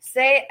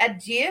say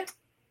adieu?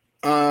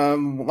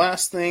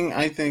 Last thing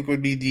I think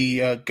would be the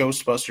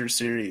Ghostbusters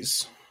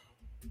series.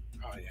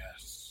 Oh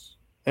yes.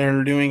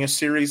 They're doing a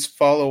series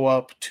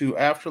follow-up to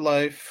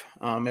Afterlife.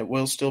 It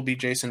will still be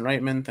Jason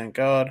Reitman, thank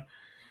God.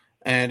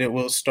 And it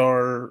will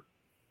star,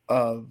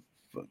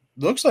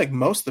 looks like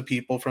most of the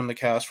people from the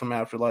cast from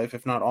Afterlife,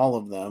 if not all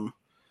of them,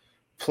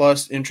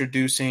 plus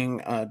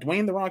introducing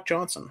Dwayne "The Rock"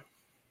 Johnson.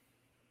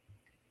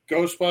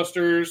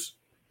 Ghostbusters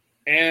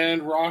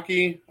and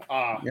Rocky.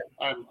 Yep.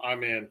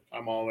 I'm in.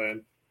 I'm all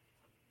in.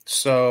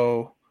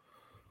 So,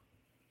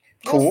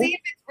 cool. We'll see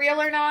if it's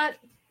real or not.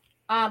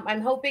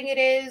 I'm hoping it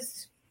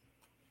is.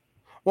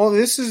 Well,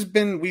 this has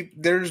been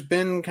there's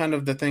been kind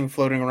of the thing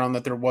floating around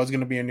that there was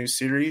going to be a new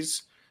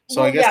series,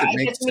 so I guess it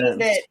makes just sense.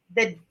 means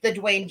that the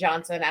Dwayne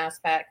Johnson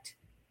aspect.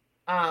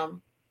 But yeah, I think it's real. We'll see if it's real or not. Well, this has been We'll see if it's real or not. I'm hoping it is. kind of the thing floating around that there was going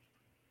to be a new series, so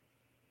I guess it makes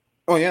sense.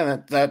 Oh yeah,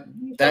 that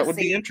shall would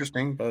be see.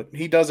 interesting. But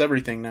he does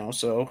everything now,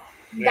 so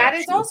That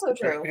is also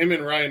true. Him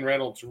and Ryan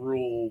Reynolds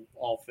rule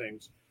all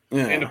things.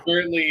 yeah. And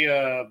apparently,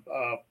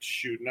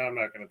 shoot, now I'm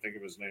not going to think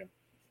of his name.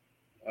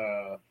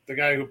 The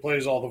guy who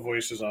plays all the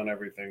voices on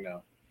everything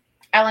now.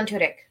 Alan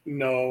Tudyk.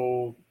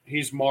 No,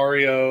 he's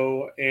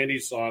Mario and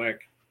he's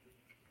Sonic.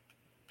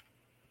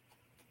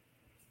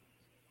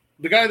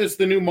 The guy that's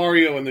the new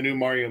Mario in the new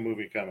Mario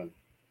movie coming.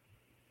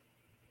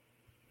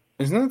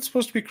 Isn't that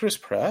supposed to be Chris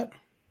Pratt?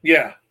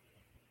 Yeah,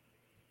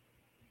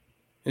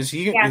 Is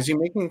he Yeah. is he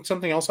making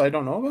something else I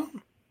don't know about?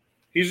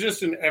 he's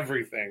just in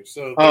everything.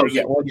 So Oh there's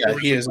yeah, well there yeah,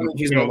 was he a is. running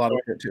He's in a joke lot of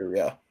on- it too.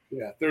 Yeah.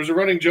 Yeah, there was a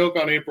running joke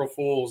on April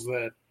Fool's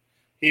that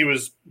he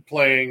was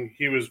voicing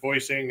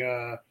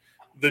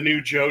the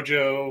new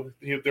JoJo.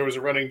 There was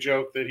a running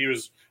joke that he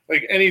was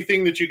like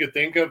anything that you could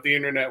think of, the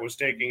internet was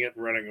taking it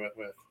and running it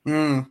with.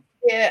 Mm.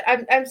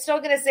 Yeah, I'm still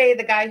going to say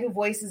the guy who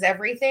voices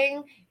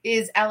everything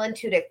is Alan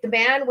Tudyk. The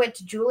man went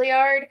to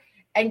Juilliard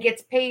and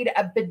gets paid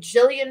 $1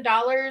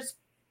 bajillion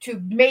to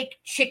make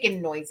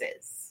chicken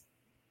noises.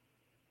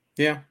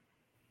 Yeah.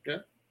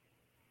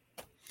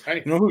 Hey,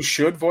 You know who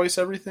should voice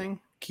everything?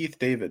 Keith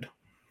David.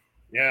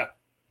 yeah,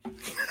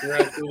 you're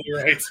absolutely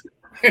right.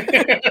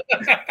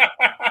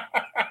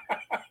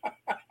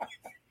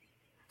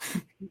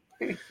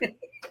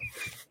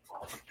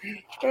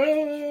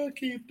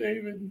 Keith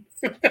David.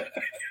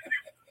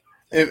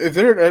 If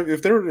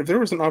there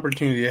was an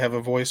opportunity to have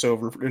a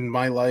voiceover in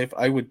my life,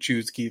 I would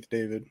choose Keith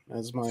David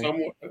as my.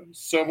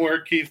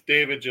 Somewhere Keith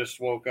David just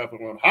woke up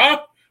and went,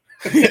 huh?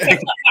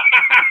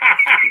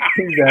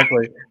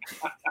 Exactly.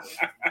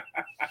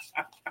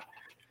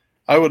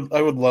 I would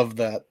love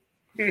that.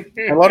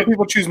 A lot of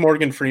people choose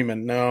Morgan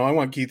Freeman. No, I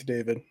want Keith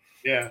David.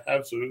 Yeah,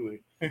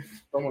 absolutely.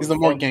 He's the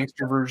more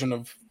gangster version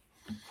of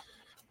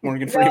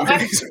Morgan No, Freeman.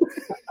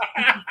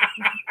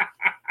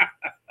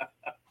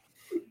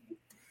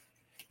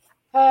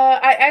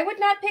 I would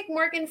not pick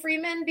Morgan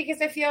Freeman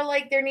because I feel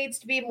like there needs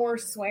to be more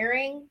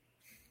swearing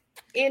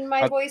in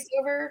my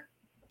voiceover.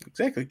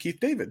 Exactly, Keith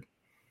David.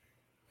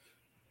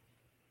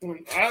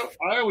 I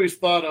always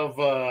thought of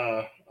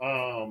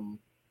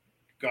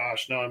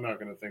gosh, no, I'm not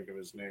going to think of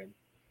his name.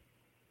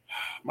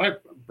 My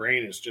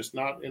brain is just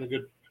not in a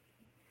good.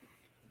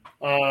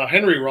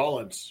 Henry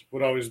Rollins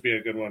would always be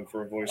a good one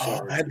for a Oh,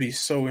 voiceover. that'd be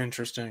so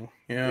interesting.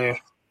 Yeah.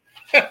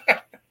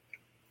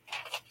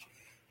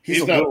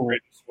 He's a not little- afraid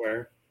to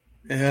swear.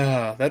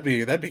 Yeah,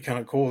 that'd be kind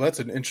of cool. That's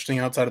an interesting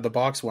outside of the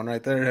box one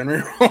right there,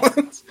 Henry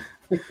Rollins.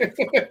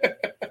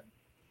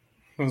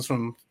 Goes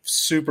from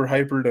super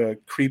hyper to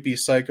creepy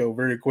psycho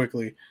very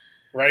quickly.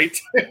 Right?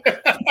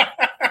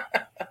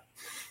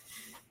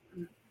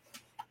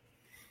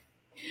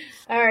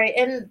 All right,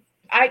 and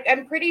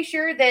I'm pretty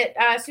sure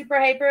that super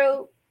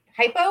hyper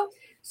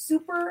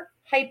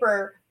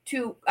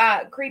to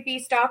creepy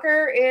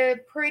stalker,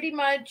 it pretty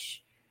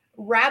much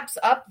wraps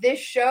up this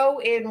show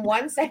in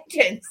one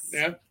sentence.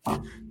 Yeah.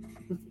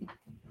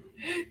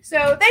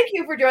 So thank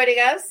you for joining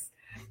us.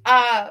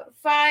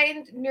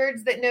 Find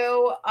Nerds That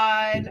Know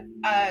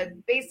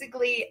on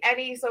basically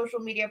any social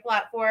media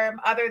platform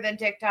other than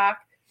TikTok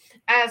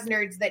as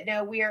Nerds That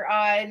Know. We are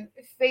on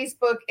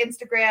Facebook,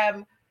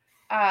 Instagram,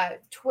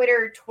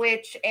 Twitter,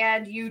 Twitch,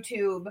 and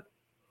YouTube.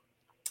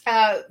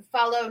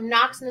 Follow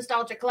Knox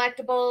Nostalgia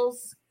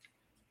Collectibles.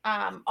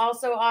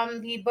 Also on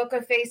the Book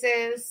of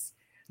Faces.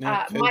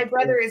 My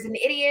Brother is an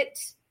Idiot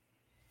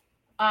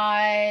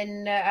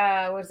on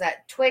what is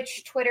that?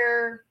 Twitch,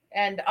 Twitter,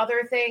 and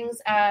other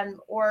things.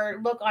 Or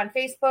look on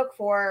Facebook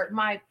for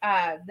my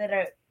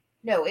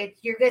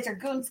your guys are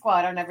Goon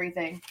Squad on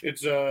everything.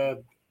 It's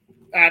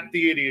at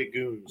the Idiot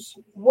Goons.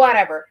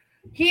 Whatever.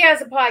 He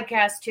has a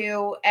podcast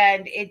too,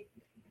 and it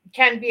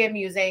can be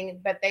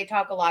amusing, but they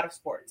talk a lot of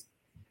sports.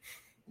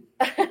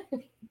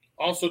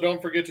 Also,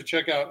 don't forget to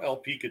check out El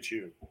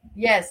Pikachu.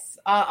 Yes,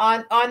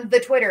 on the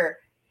Twitter,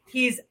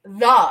 he's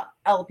the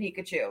El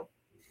Pikachu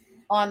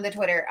on the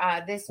Twitter.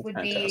 This would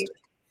be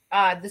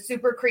the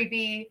super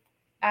creepy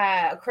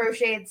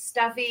crocheted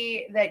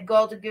stuffy that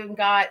Goldagoon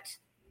got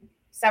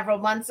several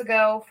months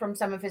ago from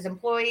some of his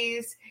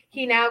employees.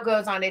 He now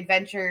goes on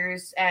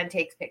adventures and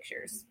takes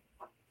pictures.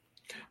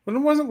 But it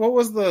wasn't. What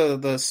was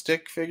the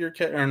stick figure?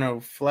 Or no,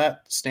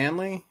 Flat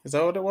Stanley? Is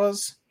that what it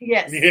was?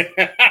 Yes, Yeah.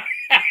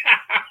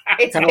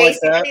 it's Kinda like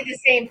basically the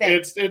same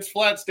thing. It's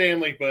Flat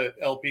Stanley, but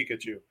El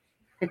Pikachu.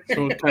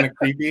 So it's kind of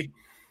creepy.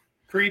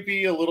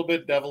 Creepy, a little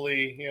bit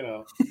devilly, you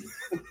know.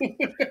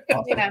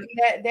 You know,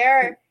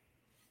 there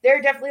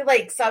are definitely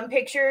like some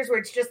pictures where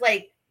it's just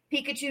like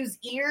Pikachu's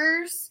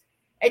ears,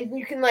 and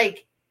you can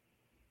like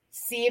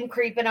see him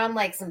creeping on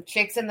like some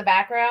chicks in the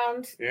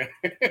background. Yeah.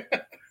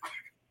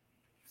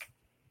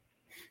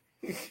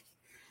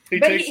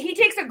 He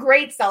takes a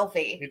great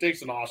selfie. He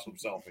takes an awesome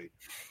selfie.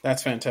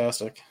 That's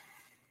fantastic.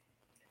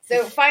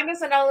 So find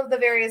us on all of the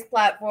various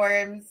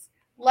platforms.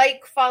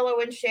 Like, follow,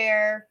 and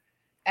share.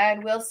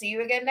 And we'll see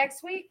you again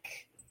next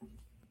week.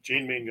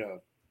 Gene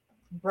Mingo.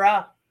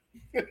 Bruh.